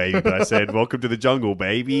Jungle, baby," but I said "Welcome to the jungle,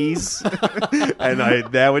 babies," and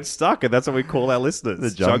now it's stuck, and that's what we call our listeners, The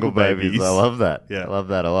jungle babies. I love that. Yeah. I love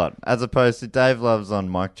that a lot. As opposed to Dave loves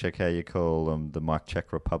on Mic Check how you call them the Mic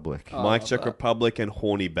Check Republic. Mic Check Republic and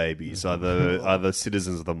horny babies are the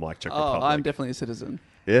citizens of the Mic Check Republic. I'm definitely a citizen.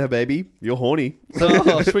 Yeah, baby, you're horny.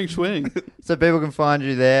 Oh, swing. So people can find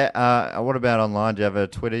you there. What about online? Do you have a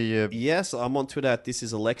Twitter? Yes, I'm on Twitter at This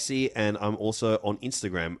Is Alexi, and I'm also on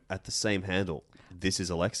Instagram at the same handle. This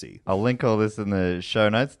is Alexi. I'll link all this in the show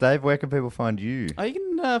notes. Dave, where can people find you? You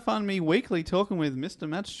can find me weekly talking with Mr.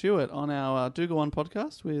 Matt Stewart on our Do Go On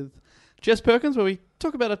podcast with Jess Perkins, where we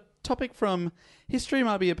talk about a topic from history,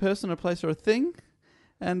 might be a person, a place, or a thing.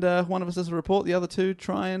 And one of us does a report, the other two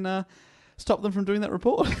try and stop them from doing that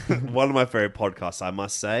report. One of my favorite podcasts, I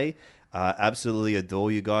must say. Absolutely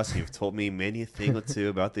adore you guys. You've taught me many a thing or two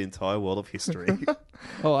about the entire world of history.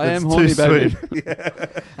 Oh, I That's am horny, too baby. sweet.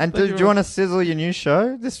 And do you want to sizzle your new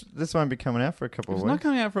show? This won't be coming out for a couple of It's weeks. not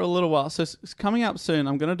coming out for a little while, so it's coming up soon.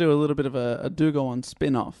 I'm going to do a little bit of a Do Go On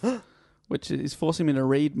spin-off, which is forcing me to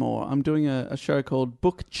read more. I'm doing a show called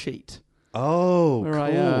Book Cheat. Oh, where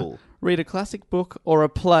cool. I read a classic book or a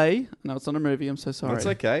play. No, it's not a movie. I'm so sorry. That's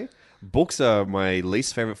okay. Books are my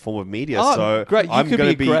least favorite form of media, Oh, so great. You I'm could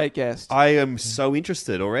gonna be a great guest. I am so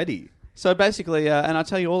interested already. So basically, and I'll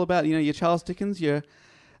tell you all about, your Charles Dickens, your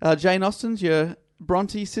Jane Austens, your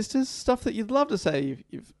Bronte sisters, stuff that you'd love to say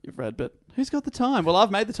you've read, but who's got the time? Well, I've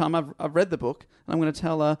made the time. I've read the book, and I'm going to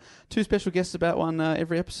tell 2 special guests about one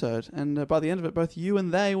every episode. And by the end of it, both you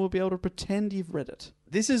and they will be able to pretend you've read it.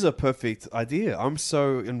 This is a perfect idea. I'm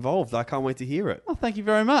so involved. I can't wait to hear it. Well, thank you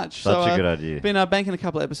very much. Such a good idea. Been banking a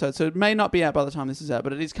couple of episodes, so it may not be out by the time this is out,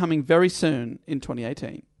 but it is coming very soon in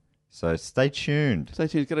 2018. So stay tuned. Stay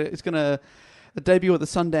tuned. It's going to debut at the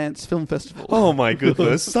Sundance Film Festival. Oh my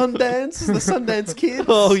goodness. Sundance? The Sundance Kids?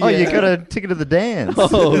 Oh, yeah. Oh, you got a ticket to the dance.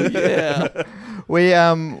 Oh, yeah.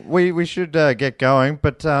 We should get going,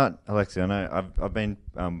 but Alexi, I know I've been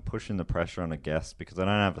pushing the pressure on a guest because I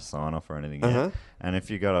don't have a sign off or anything yet. And if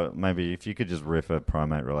you could just riff a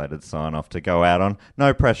primate related sign off to go out on,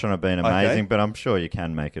 no pressure on it being amazing, but I'm sure you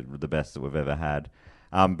can make it the best that we've ever had.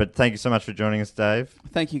 But thank you so much for joining us, Dave.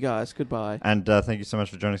 Thank you, guys. Goodbye. And thank you so much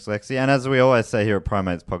for joining us, Alexi. And as we always say here at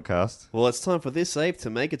Primates Podcast, Well, it's time for this ape to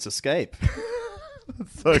make its escape.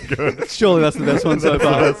 so good. Surely that's the best one so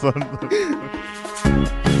far. That's the best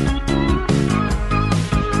one.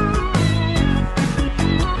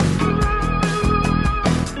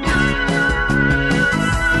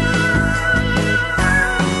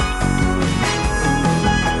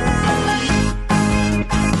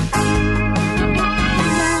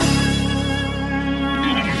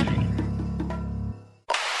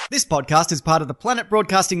 podcast is part of the Planet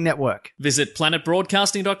Broadcasting Network. Visit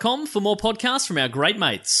planetbroadcasting.com for more podcasts from our great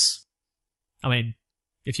mates. I mean,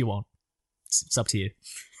 if you want. It's up to you.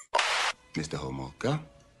 Mr. Homolka?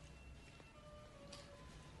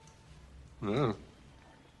 Well,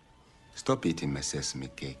 stop eating my sesame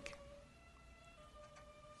cake.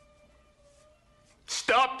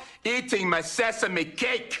 Stop eating my sesame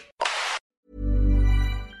cake!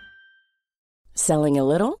 Selling a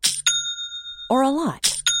little or a lot?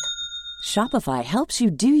 Shopify helps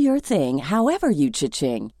you do your thing however you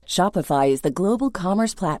cha-ching. Shopify is the global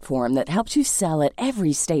commerce platform that helps you sell at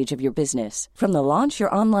every stage of your business. From the launch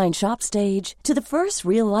your online shop stage to the first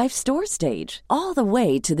real-life store stage, all the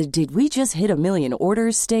way to the did we just hit a million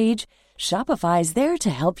orders stage. Shopify is there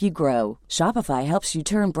to help you grow. Shopify helps you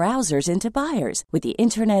turn browsers into buyers with the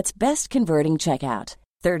internet's best converting checkout.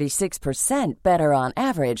 36% better on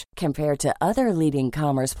average compared to other leading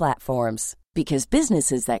commerce platforms. Because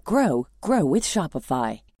businesses that grow, grow with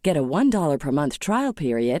Shopify. Get a $1 per month trial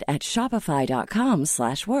period at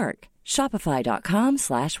shopify.com/work.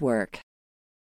 Shopify.com/work.